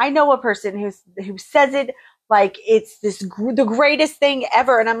 I know a person who says it like it's the greatest thing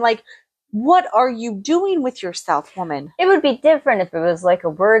ever. And I'm like, what are you doing with yourself, woman? It would be different if it was like a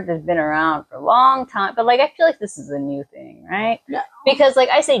word that's been around for a long time. But like, I feel like this is a new thing, right? No. Because like,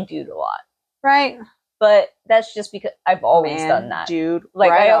 I say dude a lot. Right. But that's just because I've always done that. Dude. Like,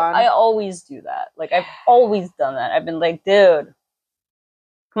 right I always do that. Like, I've always done that. I've been like, dude,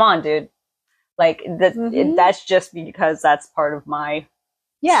 come on, dude. Like, that's just because that's part of my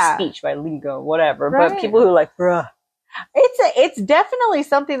speech, my lingo, whatever. Right. But people who are like, bruh. It's definitely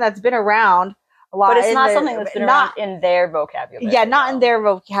something that's been around a lot. But it's not something that's been around in their vocabulary. Yeah, not in their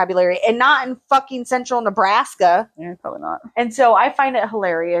vocabulary. And not in fucking central Nebraska. Yeah, probably not. And so I find it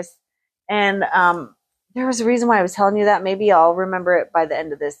hilarious. And, there was a reason why I was telling you that. Maybe I'll remember it by the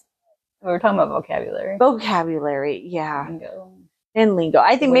end of this. We were talking about vocabulary. Vocabulary, yeah. Lingo. And lingo.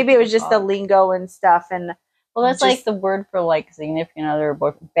 I think maybe it was just the lingo and stuff. And well, that's like the word for like significant other,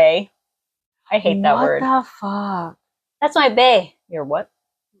 bae. I hate that word. What the fuck? That's my bae. You're what?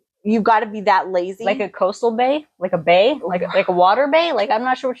 You got to be that lazy. Like a coastal bay? Like a bay? Like a water bay? Like, I'm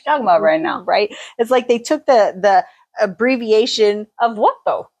not sure what you're talking about right now. Right? It's like they took the abbreviation of what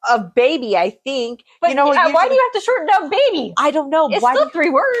though? Of baby, I think. But why do you have to shorten down baby? I don't know. It's still 3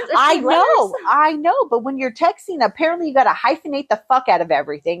 words. I know. But when you're texting, apparently you got to hyphenate the fuck out of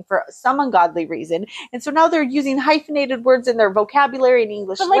everything for some ungodly reason. And so now they're using hyphenated words in their vocabulary in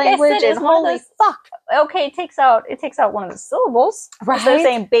English language. And holy fuck. Okay, it takes out one of the syllables. Right. Instead of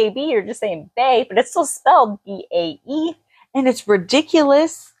saying baby, you're just saying bae, but it's still spelled B-A-E. And it's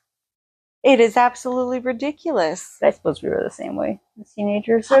ridiculous. It is absolutely ridiculous. I suppose we were the same way as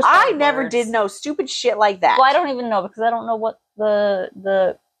teenagers. I never did know stupid shit like that. Well, I don't even know because I don't know what the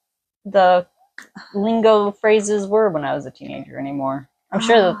lingo phrases were when I was a teenager anymore. I'm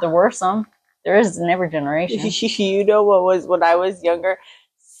sure that there were some. There is in every generation. You know what was when I was younger?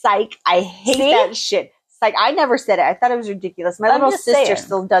 Psych. I hate that shit. Psych. I never said it. I thought it was ridiculous. My little sister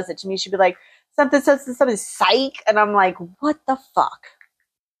still does it to me. She'd be like, something, psych. And I'm like, what the fuck?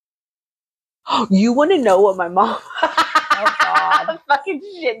 You want to know what my mom... Oh, God. Fucking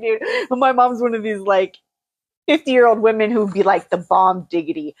shit, dude. My mom's one of these, like, 50-year-old women who'd be like, the bomb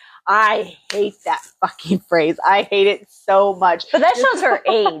diggity. I hate that fucking phrase. I hate it so much. But that shows her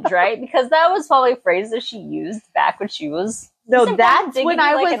age, right? Because that was probably a phrase that she used back when she was... No, that's when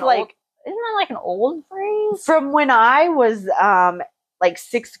I was, like... Isn't that, like, an old phrase? From when I was, like,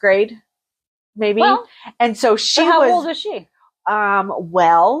 6th grade, maybe. Well, and so she how old was she?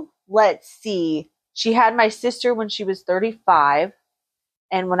 Well... Let's see. She had my sister when she was 35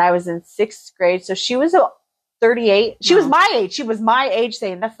 and when I was in 6th grade. So she was 38. She was my age. She was my age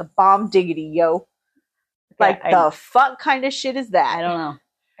saying that's the bomb diggity, yo. Like the fuck kind of shit is that? I don't know.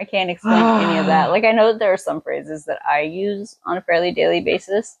 I can't explain any of that. Like I know that there are some phrases that I use on a fairly daily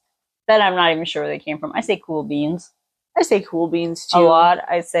basis that I'm not even sure where they came from. I say cool beans. I say cool beans too. A lot.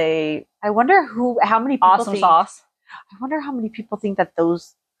 I wonder how many people awesome sauce. I wonder how many people think that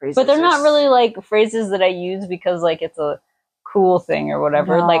those phrases. But they're not really like phrases that I use because like it's a cool thing or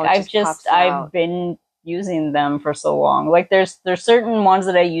whatever. No, like I've been using them for so long. Like there's certain ones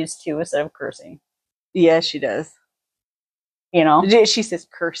that I use too instead of cursing. Yeah, she does. You know? She says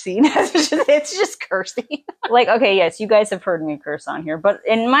cursing. It's just cursing. Like, okay, yes, you guys have heard me curse on here, but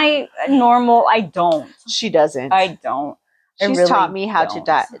in my normal, I don't. She doesn't. I don't. She's really taught me how to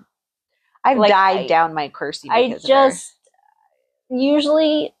die. I've died down my cursing because of her.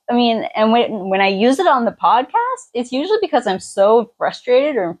 Usually, I mean, and when I use it on the podcast, it's usually because I'm so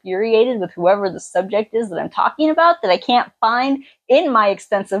frustrated or infuriated with whoever the subject is that I'm talking about that I can't find in my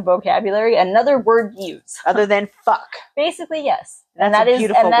extensive vocabulary another word to use other than fuck. Basically, yes. And that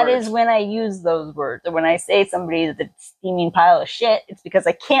is when I use those words. Or when I say somebody that's a steaming pile of shit, it's because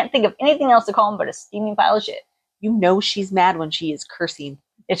I can't think of anything else to call them but a steaming pile of shit. You know she's mad when she is cursing.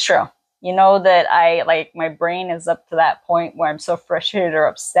 It's true. You know that my brain is up to that point where I'm so frustrated or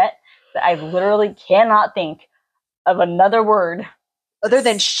upset that I literally cannot think of another word other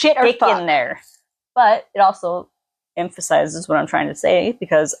than shit or fuck in there. But it also emphasizes what I'm trying to say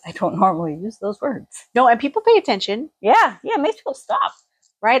because I don't normally use those words. No, and people pay attention. Yeah, it makes people stop.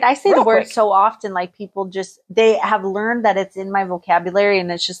 Right? I say the word so often, like people they have learned that it's in my vocabulary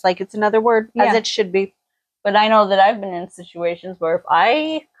and it's just like it's another word as it should be. But I know that I've been in situations where if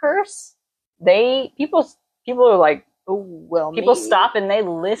I curse, people are like, oh, well, people stop and they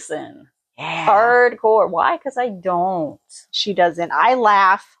listen. Yeah. Hardcore. Why? Because I don't. She doesn't. I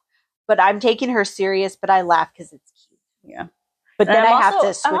laugh, but I'm taking her serious, but I laugh because it's cute. Yeah. But then I have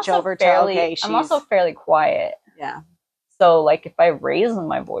to switch over to, okay, I'm also fairly quiet. Yeah. So, like, if I raise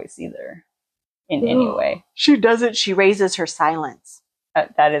my voice either in any way. She doesn't. She raises her silence.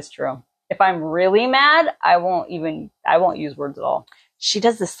 That is true. If I'm really mad, I won't use words at all. She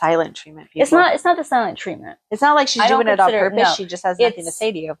does the silent treatment. People. It's not the silent treatment. It's not like she's doing it on purpose. No, she just has nothing to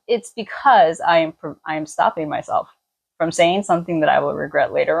say to you. It's because I am stopping myself from saying something that I will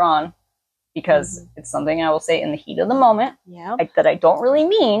regret later on because it's something I will say in the heat of the moment that I don't really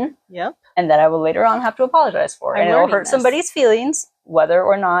mean. Yep. And that I will later on have to apologize for. And it will hurt somebody's feelings, whether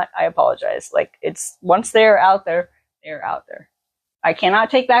or not I apologize. Like it's once they're out there, they're out there. I cannot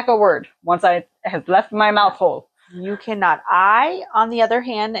take back a word once I have left my mouth hole. You cannot. I, on the other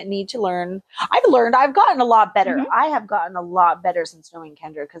hand, need to learn. I've gotten a lot better. Mm-hmm. I have gotten a lot better since knowing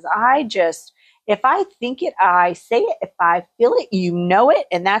Kendra because if I think it, I say it. If I feel it, you know it.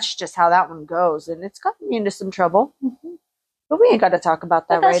 And that's just how that one goes. And it's gotten me into some trouble. Mm-hmm. But we ain't got to talk about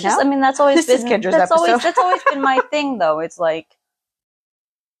that right now. I mean, that's always been Kendra's episode. That's always been my thing, though. It's like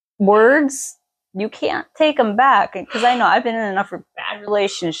words. You can't take them back because I know I've been in enough bad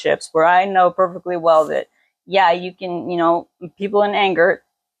relationships where I know perfectly well that, yeah, you can, people in anger,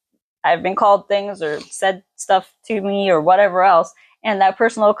 I've been called things or said stuff to me or whatever else, and that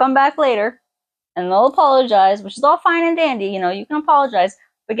person will come back later and they'll apologize, which is all fine and dandy. You know, you can apologize,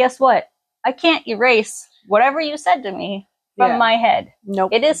 but guess what? I can't erase whatever you said to me from my head.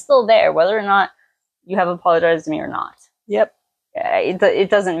 Nope. It is still there, whether or not you have apologized to me or not. Yep. It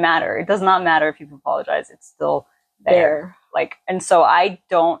doesn't matter. It does not matter if you've apologized. It's still there. Like, and so I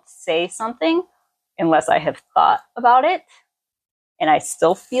don't say something unless I have thought about it and I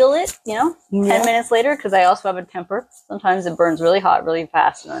still feel it, you know, 10 minutes later, because I also have a temper. Sometimes it burns really hot, really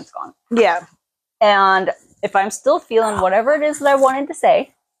fast, and then it's gone. Yeah. And if I'm still feeling whatever it is that I wanted to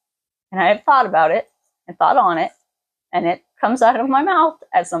say, and I have thought about it and thought on it, and it comes out of my mouth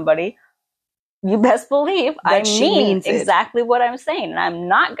at somebody, you best believe I mean exactly what I'm saying. And I'm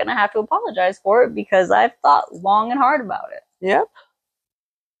not going to have to apologize for it because I've thought long and hard about it. Yep.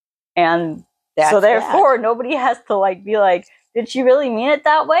 And so therefore, nobody has to like be like, did she really mean it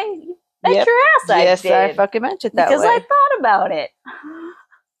that way? Bet your ass I did. Yes, I fucking meant it that way. Because I thought about it.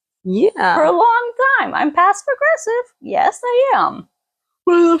 Yeah. For a long time. I'm passive aggressive. Yes, I am.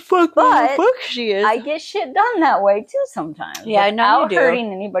 Where the fuck she is. I get shit done that way too sometimes. Yeah, I know you do. Without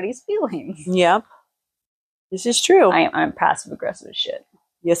hurting anybody's feelings. Yep. This is true. I'm passive aggressive as shit.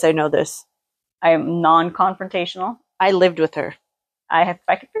 Yes, I know this. I am non-confrontational. I lived with her. I could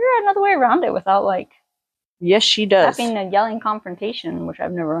figure out another way around it without like... Yes, she does. Having a yelling confrontation, which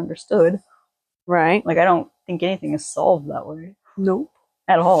I've never understood. Right. Like, I don't think anything is solved that way. Nope.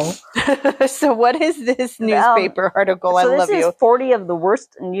 At all. So what is this newspaper article? I love you. This is 40 of the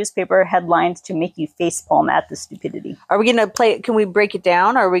worst newspaper headlines to make you facepalm at the stupidity. Are we going to play it? Can we break it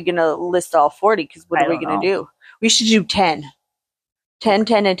down? Or are we going to list all 40? Because what are we going to do? We should do 10. 10,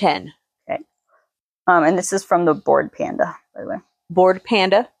 10, and 10. Okay. And this is from the Board Panda, by the way. Board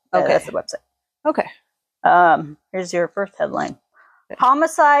Panda? Okay. That's the website. Okay. Here's your first headline. Okay.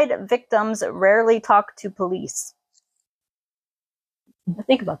 Homicide victims rarely talk to police.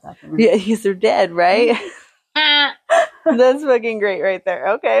 Think about that for a minute. Yeah, because they're dead, right? That's fucking great right there.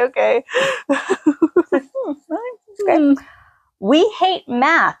 Okay. Okay. We hate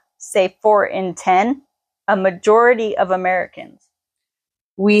math, say 4 in 10, a majority of Americans.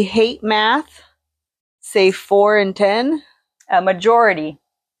 We hate math, say 4 in 10? A majority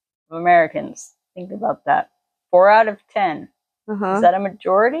of Americans. Think about that. 4 out of 10. Uh-huh. Is that a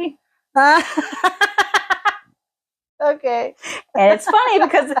majority? Okay. And it's funny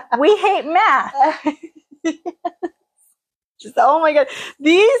because we hate math. Just, oh my God.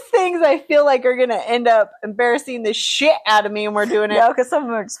 These things I feel like are going to end up embarrassing the shit out of me when we're doing it. Yeah, because some of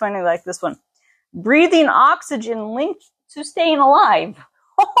them are just funny, like this one. Breathing oxygen linked to staying alive.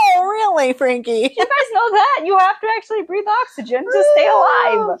 Oh, really, Frankie? You guys know that? You have to actually breathe oxygen to stay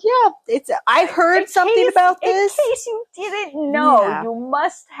alive. Yeah. I heard something about this. In case you didn't know, you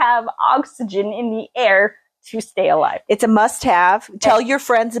must have oxygen in the air to stay alive. It's a must-have. Tell your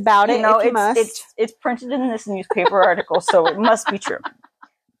friends about it. You know, if you must. It's printed in this newspaper article, so it must be true.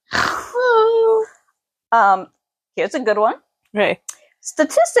 Here's a good one. Right.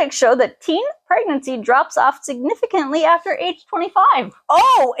 Statistics show that teen pregnancy drops off significantly after age 25.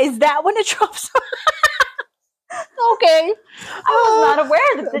 Oh, is that when it drops off? Okay. I was not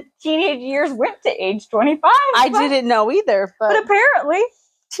aware that the teenage years went to age 25. I didn't know either. But apparently,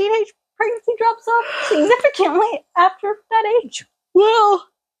 teenage pregnancy drops off significantly after that age. Well,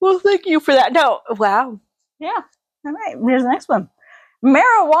 thank you for that. No, wow. Yeah. All right. Here's the next one.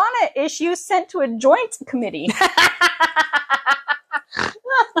 Marijuana issue sent to a joint committee.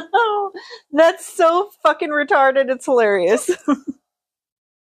 That's so fucking retarded. It's hilarious.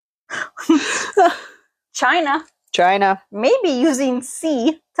 China may be using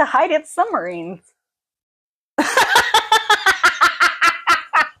sea to hide its submarines.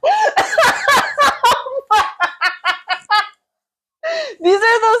 These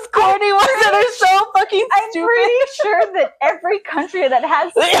are those corny ones that are so fucking stupid. I'm pretty sure that every country that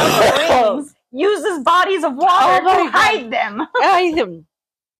has submarines uses bodies of water to hide them.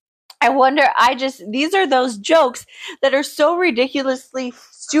 I wonder, these are those jokes that are so ridiculously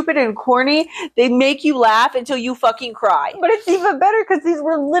stupid and corny, they make you laugh until you fucking cry. But it's even better because these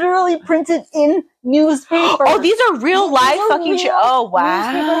were literally printed in newspapers. Oh, these are real life fucking shit. Oh,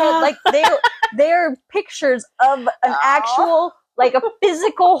 wow. Like, they're pictures of an actual, like a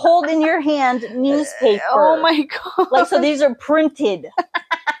physical hold in your hand newspaper. Oh my God. Like, so these are printed.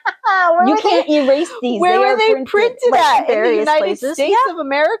 You can't erase these. Where were they printed at? In the United States of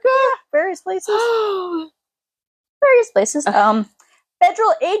America? Yeah, various places. Various places.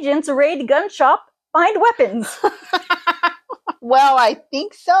 Federal agents raid gun shop, find weapons. Well, I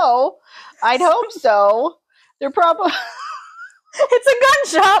think so. I'd hope so. They're probably... It's a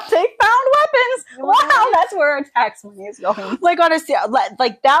gun shop. They found weapons. Wow, that's where our tax money is going. Like, honestly,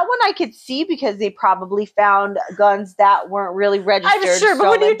 like that one I could see because they probably found guns that weren't really registered. I'm sure, but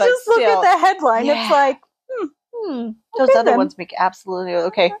when you just look at the headline, it's like, those other ones make absolutely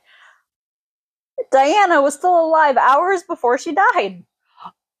okay. Diana was still alive hours before she died.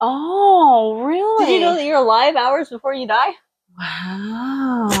 Oh, really? Did you know that you're alive hours before you die?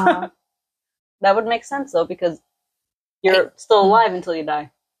 Wow. That would make sense, though, because you're still alive until you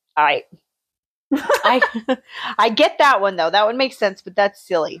die. I get that one, though. That would make sense, but that's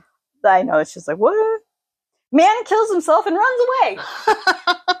silly. I know. It's just like, what? Man kills himself and runs away.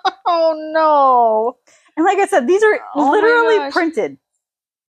 Oh, no. And like I said, these are literally printed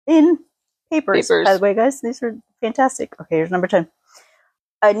in papers. By the way, guys, these are fantastic. Okay, here's number 10.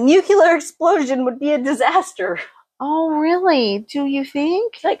 A nuclear explosion would be a disaster. Oh, really? Do you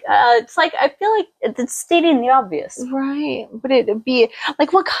think? It's like I feel like it's stating the obvious, right? But it'd be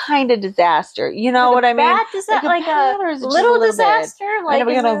like, what kind of disaster? You know what I mean? Like a little disaster? Like, am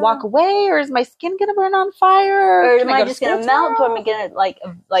I gonna walk away, or is my skin gonna burn on fire, or am I just gonna melt? Or am I gonna like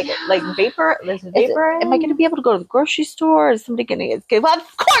vapor? Vapor? Am I gonna be able to go to the grocery store? Or is somebody gonna get? Well,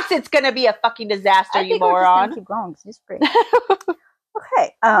 of course it's gonna be a fucking disaster, you moron. We're just gonna keep going. It's great.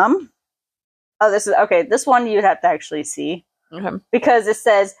 Okay. Oh, this is okay. This one you'd have to actually see because it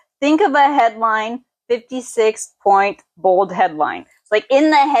says, "Think of a headline, 56-point bold headline." It's like in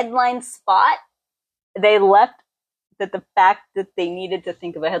the headline spot, they left the fact that they needed to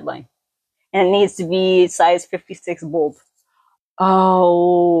think of a headline, and it needs to be size 56 bold.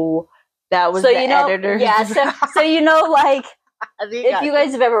 Oh, that was the editor. Yeah, so like. If you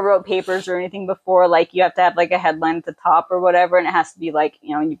guys have ever wrote papers or anything before, like you have to have like a headline at the top or whatever, and it has to be like,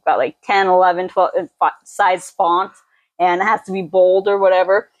 you've got like 10, 11, 12 size font, and it has to be bold or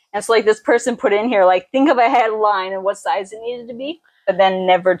whatever. And so like this person put in here, like, think of a headline and what size it needed to be, but then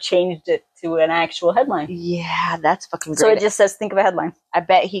never changed it to an actual headline. Yeah, that's fucking great. So it just says, think of a headline. I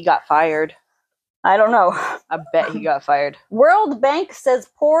bet he got fired. I don't know. I bet he got fired. World Bank says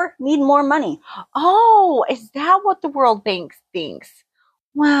poor need more money. Oh, is that what the World Bank thinks?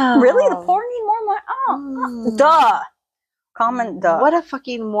 Wow. Really? The poor need more money? Oh, duh. Duh. What a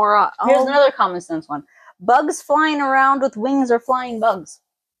fucking moron. Here's another common sense one. Bugs flying around with wings are flying bugs.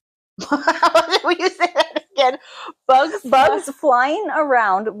 Will you say that again? Bugs flying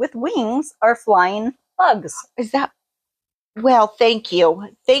around with wings are flying bugs. Is that... Well, thank you.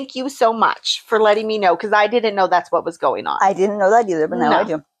 Thank you so much for letting me know, because I didn't know that's what was going on. I didn't know that either, but now I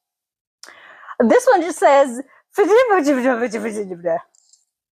do. This one just says... You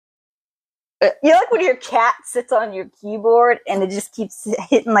know, like when your cat sits on your keyboard and it just keeps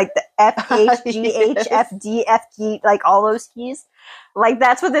hitting like the F, H, G, H, F, D, F, G, like all those keys? Like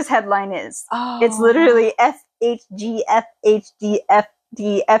that's what this headline is. Oh. It's literally F, H, G, F, H, D, F,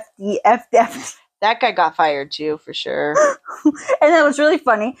 D, F, D, F, F. That guy got fired too, for sure. And then what's really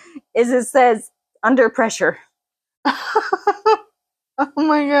funny is it says, under pressure. Oh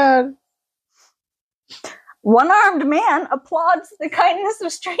my God. One-armed man applauds the kindness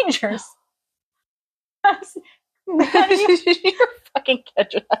of strangers. You're fucking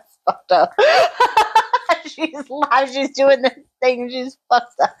Kendra. That's fucked up. She's live. She's doing this thing. She's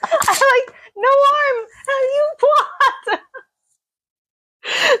fucked up. I'm like, no arm. How do you applaud?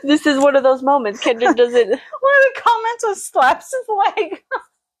 This is one of those moments. Kendra doesn't. One of the comments was slaps his leg.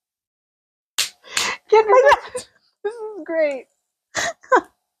 Kendra, this is great.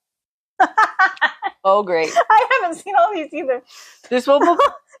 Oh, great. I haven't seen all these either. This one will...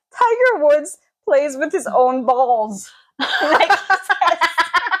 Tiger Woods plays with his own balls.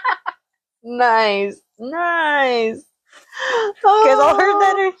 Nice. Nice. Oh. You guys all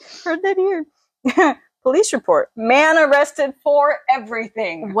heard that here. Police report. Man arrested for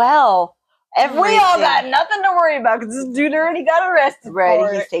everything. Well, everything. We all got nothing to worry about because this dude already got arrested.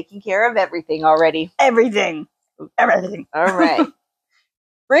 Right, he's taking care of everything already. Everything. All right.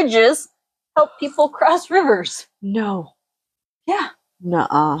 Bridges help people cross rivers. No. Yeah.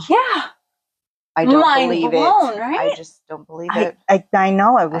 Nuh-uh. Yeah. I don't believe blown, it. Right? I just don't believe it. I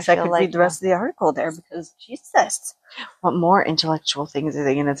know. I wish I could read the rest of the article there because Jesus. What more intellectual things are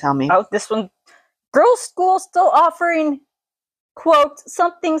they going to tell me? Oh, this one. Girls' school still offering, quote,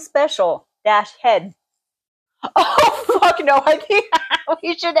 something special, -head. Oh, fuck no. I think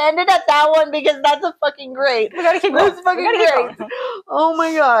we should end it at that one because that's a fucking great. We gotta keep going. That's fucking great. Oh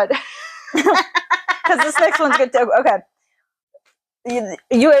my God. Because this next one's good too. Okay.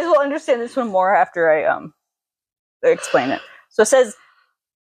 You guys will understand this one more after I explain it. So it says,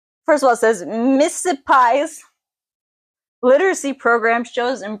 first of all, it says, Mississippi's literacy program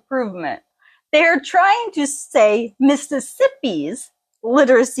shows improvement. They're trying to say Mississippi's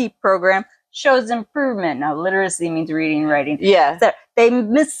literacy program shows improvement. Now, literacy means reading and writing. Yeah. So they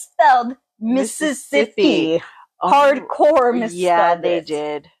misspelled Mississippi. Hardcore misspelled Yeah, they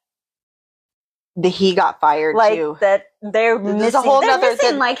did. He got fired too. Like that, they're missing. They're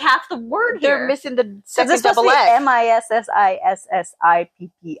missing like half the word here. They're missing the second double S.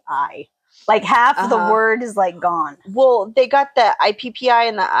 MISSISSIPPI. Like half the word is like gone. Well, they got the IPPI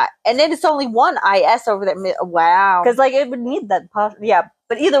and the I, and then it's only one IS over there. Wow. Because like it would need that. Yeah,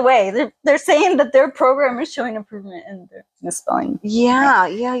 but either way, they're saying that their program is showing improvement in their misspelling.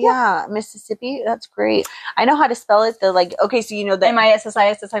 Yeah. Mississippi, that's great. I know how to spell it. The like, okay, so you know the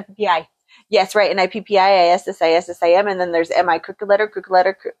MISSISSIPPI. Yes, right. And IPPI, ISSISSIM, and then there's MI crooked letter,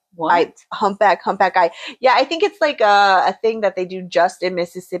 I humpback I. Yeah, I think it's like a thing that they do just in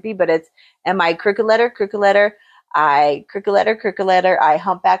Mississippi, but it's MI crooked letter, I crooked letter, I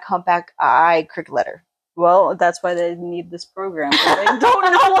humpback I crooked letter. Well, that's why they need this program. They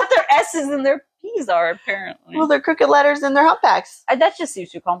don't know what their S's and their P's are, apparently. Well, they're crooked letters and they're humpbacks. That just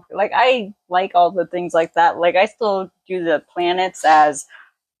seems too complicated. Like, I like all the things like that. Like, I still do the planets as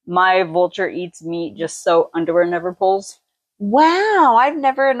my vulture eats meat just so underwear never pulls. Wow, I've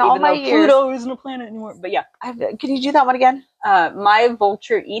never in all my years. Pluto isn't a planet anymore. But yeah. Can you do that one again? My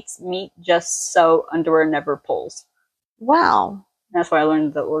vulture eats meat just so underwear never pulls. Wow. That's why I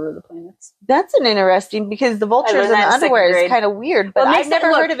learned the order of the planets. That's an interesting, because the vultures and the underwear is kind of weird, but I've never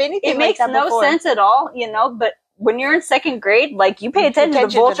heard of anything like that before. It makes no sense at all, but when you're in second grade, like, you pay attention to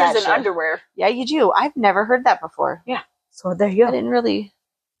the vultures and underwear. Yeah, you do. I've never heard that before. Yeah. So there you go. I didn't really.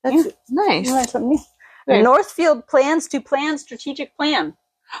 That's nice. You learned something new. Okay. Northfield plans to plan strategic plan.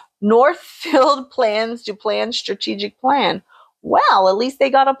 Northfield plans to plan strategic plan. Well, at least they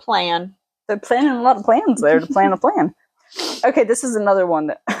got a plan. They're planning a lot of plans there to plan a plan. Okay, this is another one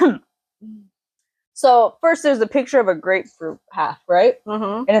that. So first, there's a picture of a grapefruit half, right?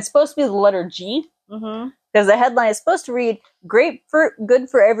 Mm-hmm. And it's supposed to be the letter G. Mm-hmm. Because the headline is supposed to read, grapefruit good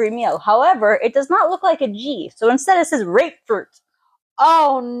for every meal. However, it does not look like a G. So instead it says grapefruit.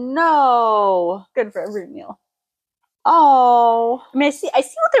 Oh, no. Good for every meal. Oh. I mean, I see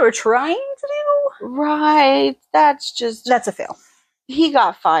what they were trying to do. Right. That's a fail. He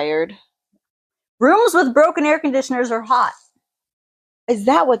got fired. Rooms with broken air conditioners are hot. Is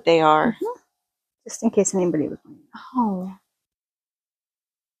that what they are? Mm-hmm. Just in case anybody was wondering.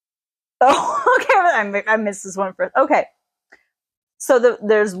 Oh, okay. I missed this one first. Okay. So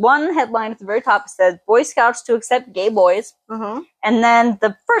there's one headline at the very top that says, Boy Scouts to accept gay boys. Mm-hmm. And then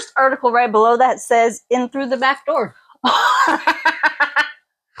the first article right below that says, in through the back door.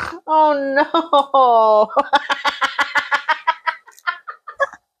 Oh, no. Oh,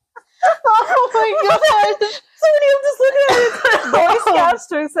 my God. So when you just look at it, Boy Scouts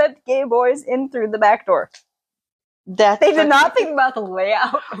to accept gay boys in through the back door. They did not think about the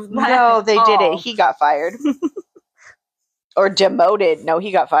layout of that. No, they didn't. He got fired. Or demoted. No,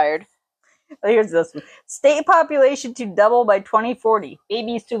 he got fired. Here's this one. State population to double by 2040.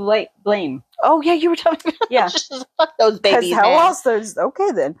 Babies to blame. Oh, yeah, you were telling me. Yeah. Fuck those babies, how else there's...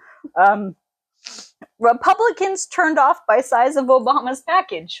 Okay, then. Republicans turned off by size of Obama's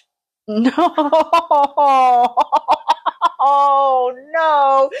package. No. Oh,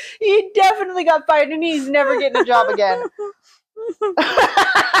 no. He definitely got fired, and he's never getting a job again.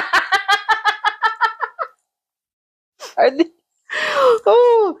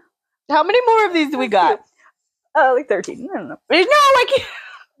 Oh, how many more of these do we got? Like 13. I don't know. No, I can't.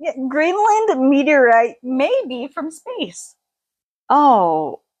 Yeah, Greenland meteorite may be from space.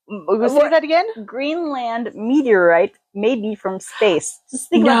 Oh, say that again? Greenland meteorite may be from space. Just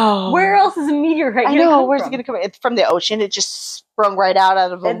think about where else is a meteorite? I know, where's it going to come? It's from the ocean. It just sprung right out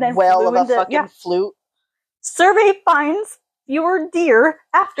of a well of a fucking flute. Survey finds fewer deer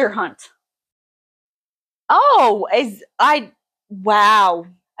after hunt. Oh, wow.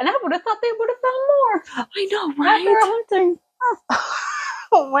 And I would have thought they would have found more. I know, right? After hunting.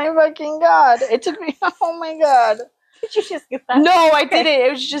 Oh my fucking God. It took me, oh my God. Did you just get that? No, I didn't. It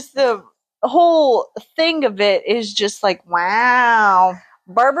was just the whole thing of it is just like, wow.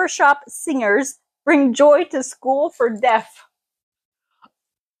 Barbershop singers bring joy to school for deaf.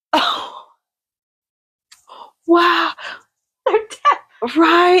 Oh. Wow. They're deaf.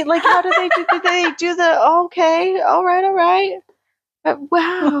 Right. Like, how did they do the, okay. All right.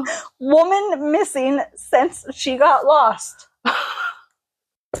 Wow. Woman missing since she got lost.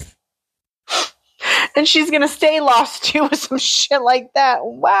 And she's going to stay lost too with some shit like that.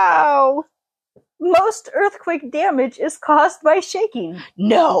 Wow. Most earthquake damage is caused by shaking.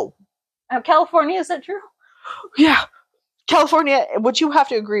 No. California, is that true? Yeah. California, would you have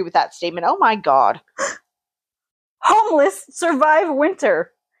to agree with that statement? Oh my God. Homeless survive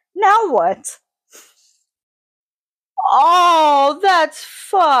winter. Now what? Oh, that's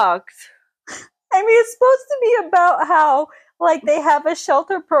fucked. I mean, it's supposed to be about how, like, they have a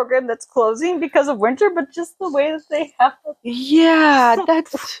shelter program that's closing because of winter, but just the way that they have to... Yeah,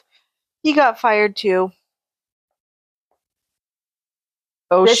 that's... He got fired, too.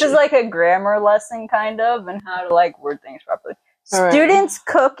 Oh, this is like a grammar lesson, kind of, and how to, like, word things properly. All right. Students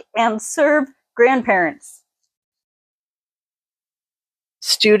cook and serve grandparents.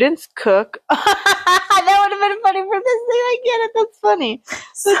 Students cook. That would have been funny for this thing. I get it. That's funny.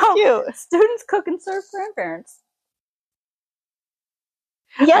 That's cute. Students cook and serve grandparents.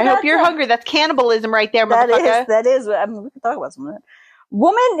 Yeah, I hope you're hungry. That's cannibalism right there, motherfucker. That is. I mean, we can talk about some of that.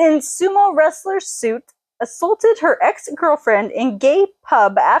 Woman in sumo wrestler suit assaulted her ex-girlfriend in gay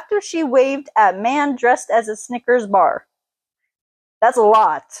pub after she waved at man dressed as a Snickers bar. That's a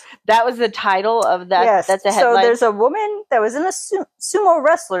lot. That was the title of that. Yes. That's a headline. So there's a woman that was in a sumo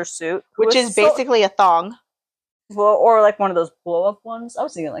wrestler suit. Which is basically a thong. Well, or like one of those blow-up ones. I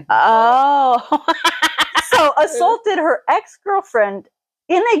was thinking like... Oh. So assaulted her ex-girlfriend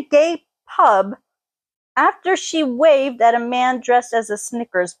in a gay pub after she waved at a man dressed as a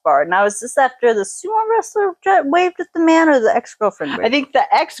Snickers bar. Now, is this after the sumo wrestler waved at the man or the ex-girlfriend waved? I think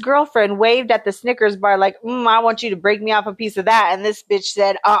the ex-girlfriend waved at the Snickers bar like, I want you to break me off a piece of that. And this bitch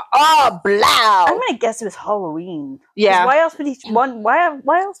said, blow. I'm going to guess it was Halloween. Yeah. Why else would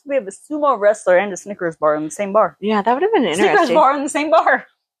why else would we have a sumo wrestler and a Snickers bar in the same bar? Yeah, that would have been interesting. Snickers bar in the same bar.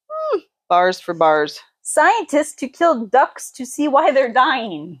 Bars for bars. Scientists to kill ducks to see why they're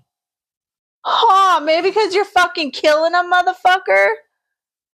dying. Maybe because you're fucking killing them, motherfucker.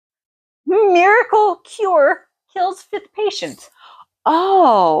 Miracle cure kills fifth patient.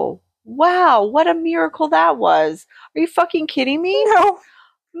 Oh, wow. What a miracle that was. Are you fucking kidding me? No.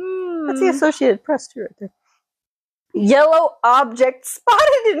 That's the Associated Press too right there. Yellow object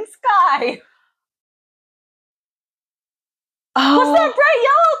spotted in sky. Oh, what's that bright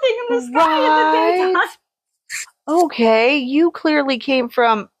yellow thing in the sky at the daytime? Okay, you clearly came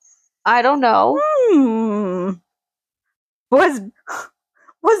from... I don't know.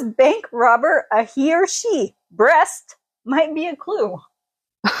 Was bank robber a he or she? Breast might be a clue.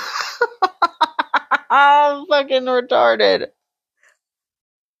 I'm fucking retarded.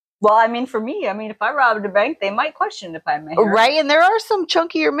 Well, I mean, for me, if I robbed a bank, they might question if I'm a hair. Right, and there are some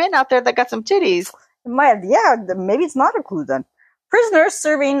chunkier men out there that got some titties. Maybe it's not a clue then. Prisoners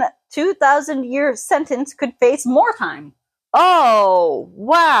serving 2,000-year sentence could face more time. Oh,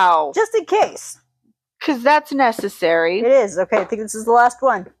 wow. Just in case. Because that's necessary. It is. Okay, I think this is the last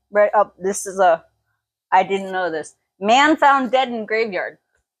one. Right up. This is I didn't know this. Man found dead in graveyard.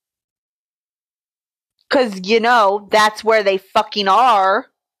 Because, that's where they fucking are.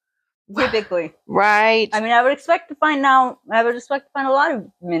 Typically. Right. I would expect to find a lot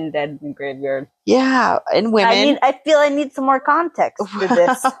of men dead in the graveyard. Yeah, and women. I feel I need some more context for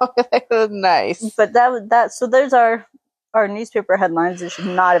this. That was nice. But so there's our newspaper headlines. It should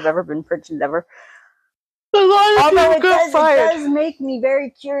not have ever been printed ever. Although it does make me very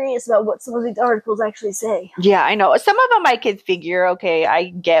curious about what some of these articles actually say. Yeah, I know. Some of them I could figure, okay, I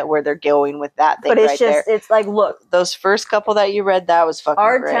get where they're going with that thing. But it's it's like, look. Those first couple that you read, that was fucking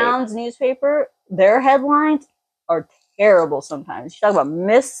great. Our town's newspaper, their headlines are terrible sometimes. You talk about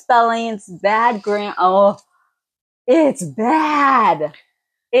misspellings, bad grammar. Oh, it's bad.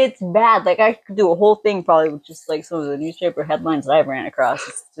 It's bad. Like, I could do a whole thing probably with just, like, some of the newspaper headlines that I've ran across.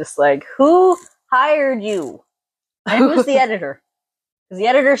 It's just like, who hired you? And who's the editor? Because the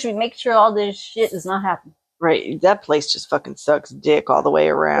editor should make sure all this shit does not happen. Right. That place just fucking sucks dick all the way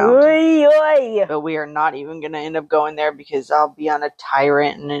around. Oy, oy. But we are not even going to end up going there because I'll be on a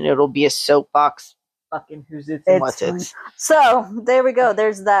tyrant and it'll be a soapbox. Fucking who's it and what's it. So, there we go.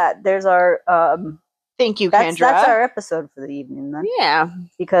 There's that. There's our... Thank you, Kendra. That's our episode for the evening then. Yeah.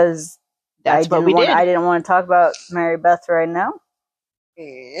 Because that's what we did. I didn't want to talk about Marybeth right now.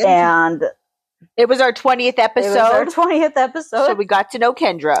 And... It was our 20th episode. So we got to know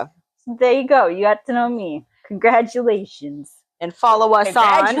Kendra. There you go. You got to know me. Congratulations. And follow us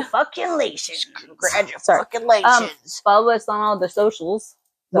on... Congratulations. Congratulations. Follow us on all the socials.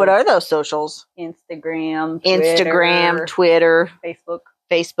 So what are those socials? Instagram, Twitter,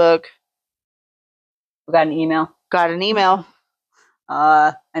 Facebook. We got an email.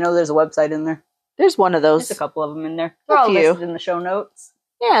 I know there's a website in there. There's one of those. There's a couple of them in there. They're all listed in the show notes.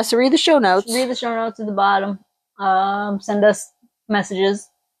 Yeah, so read the show notes. Read the show notes at the bottom. Send us messages.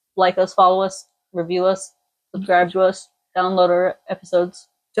 Like us, follow us, review us, subscribe to us, download our episodes.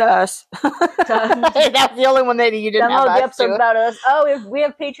 To us. That's the only one that you didn't have download the us episode to. about us. Oh, we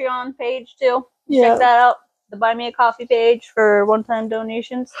have Patreon page too. Check that out. The Buy Me a Coffee page for one-time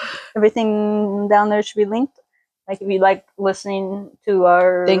donations. Everything down there should be linked. Like if you like listening to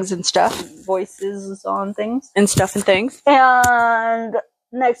our things and stuff, voices on things and stuff and things. And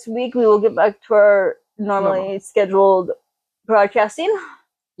next week we will get back to our normally scheduled broadcasting.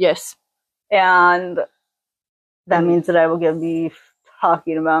 Yes, and that means that I will be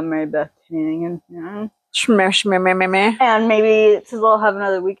talking about Marybeth tuning and and maybe since I'll have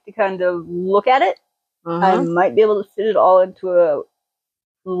another week to kind of look at it, I might be able to fit it all into a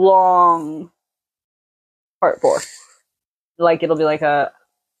long part 4. Like it'll be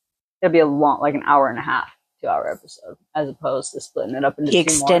a long, like an hour and a half, 2-hour episode, as opposed to splitting it up into the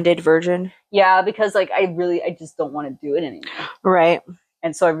extended version. Yeah, because like I just don't want to do it anymore. Right.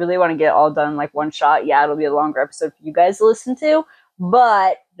 And so I really want to get it all done like one shot. Yeah, it'll be a longer episode for you guys to listen to,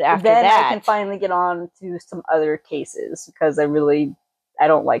 but after that, I can finally get on to some other cases because I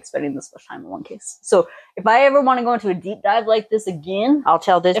don't like spending this much time in one case. So if I ever want to go into a deep dive like this again, I'll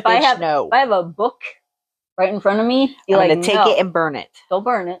tell this bitch no. If I have a book right in front of me, I'm going to take it and burn it. Don't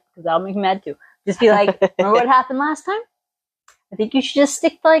burn it because that'll make me mad too. Just be like, remember what happened last time? I think you should just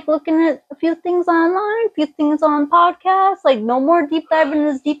stick to like looking at a few things online, a few things on podcasts. Like no more deep diving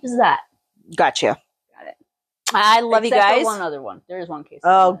as deep as that. Gotcha. Got it. I love you guys. For one other one. There is one case.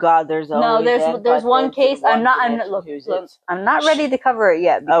 Oh God, there's one case. I'm not ready to cover it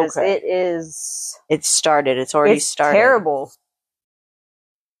yet because It's started. It's already started. Terrible.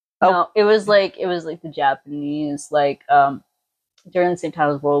 Oh. No, it was like the Japanese during the same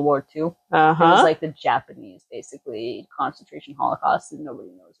time as World War II. It was like the Japanese basically concentration holocaust that nobody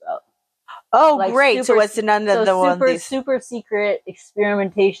knows about. Oh, like great! So it's none of the ones. Super secret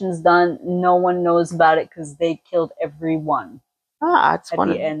experimentations done. No one knows about it because they killed everyone. That's at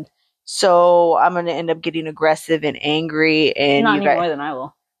the end. So I'm going to end up getting aggressive and angry, and not any more than I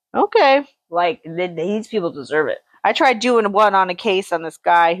will. Okay, like these people deserve it. I tried doing one on a case on this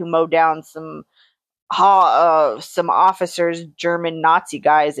guy who mowed down some officers, German Nazi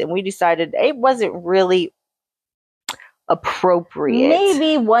guys, and we decided it wasn't really appropriate.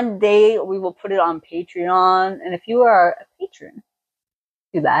 Maybe one day we will put it on Patreon, and if you are a patron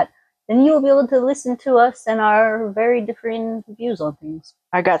to that, then you will be able to listen to us and our very differing views on things.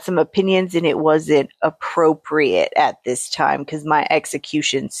 I got some opinions, and it wasn't appropriate at this time because my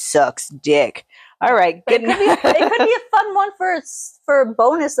execution sucks dick. All right, good. It could be a fun one for a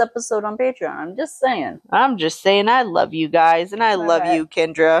bonus episode on Patreon. I'm just saying. I love you guys, and I love you,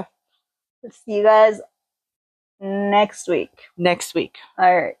 Kendra. See you guys next week.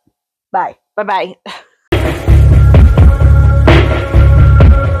 All right. Bye. Bye-bye.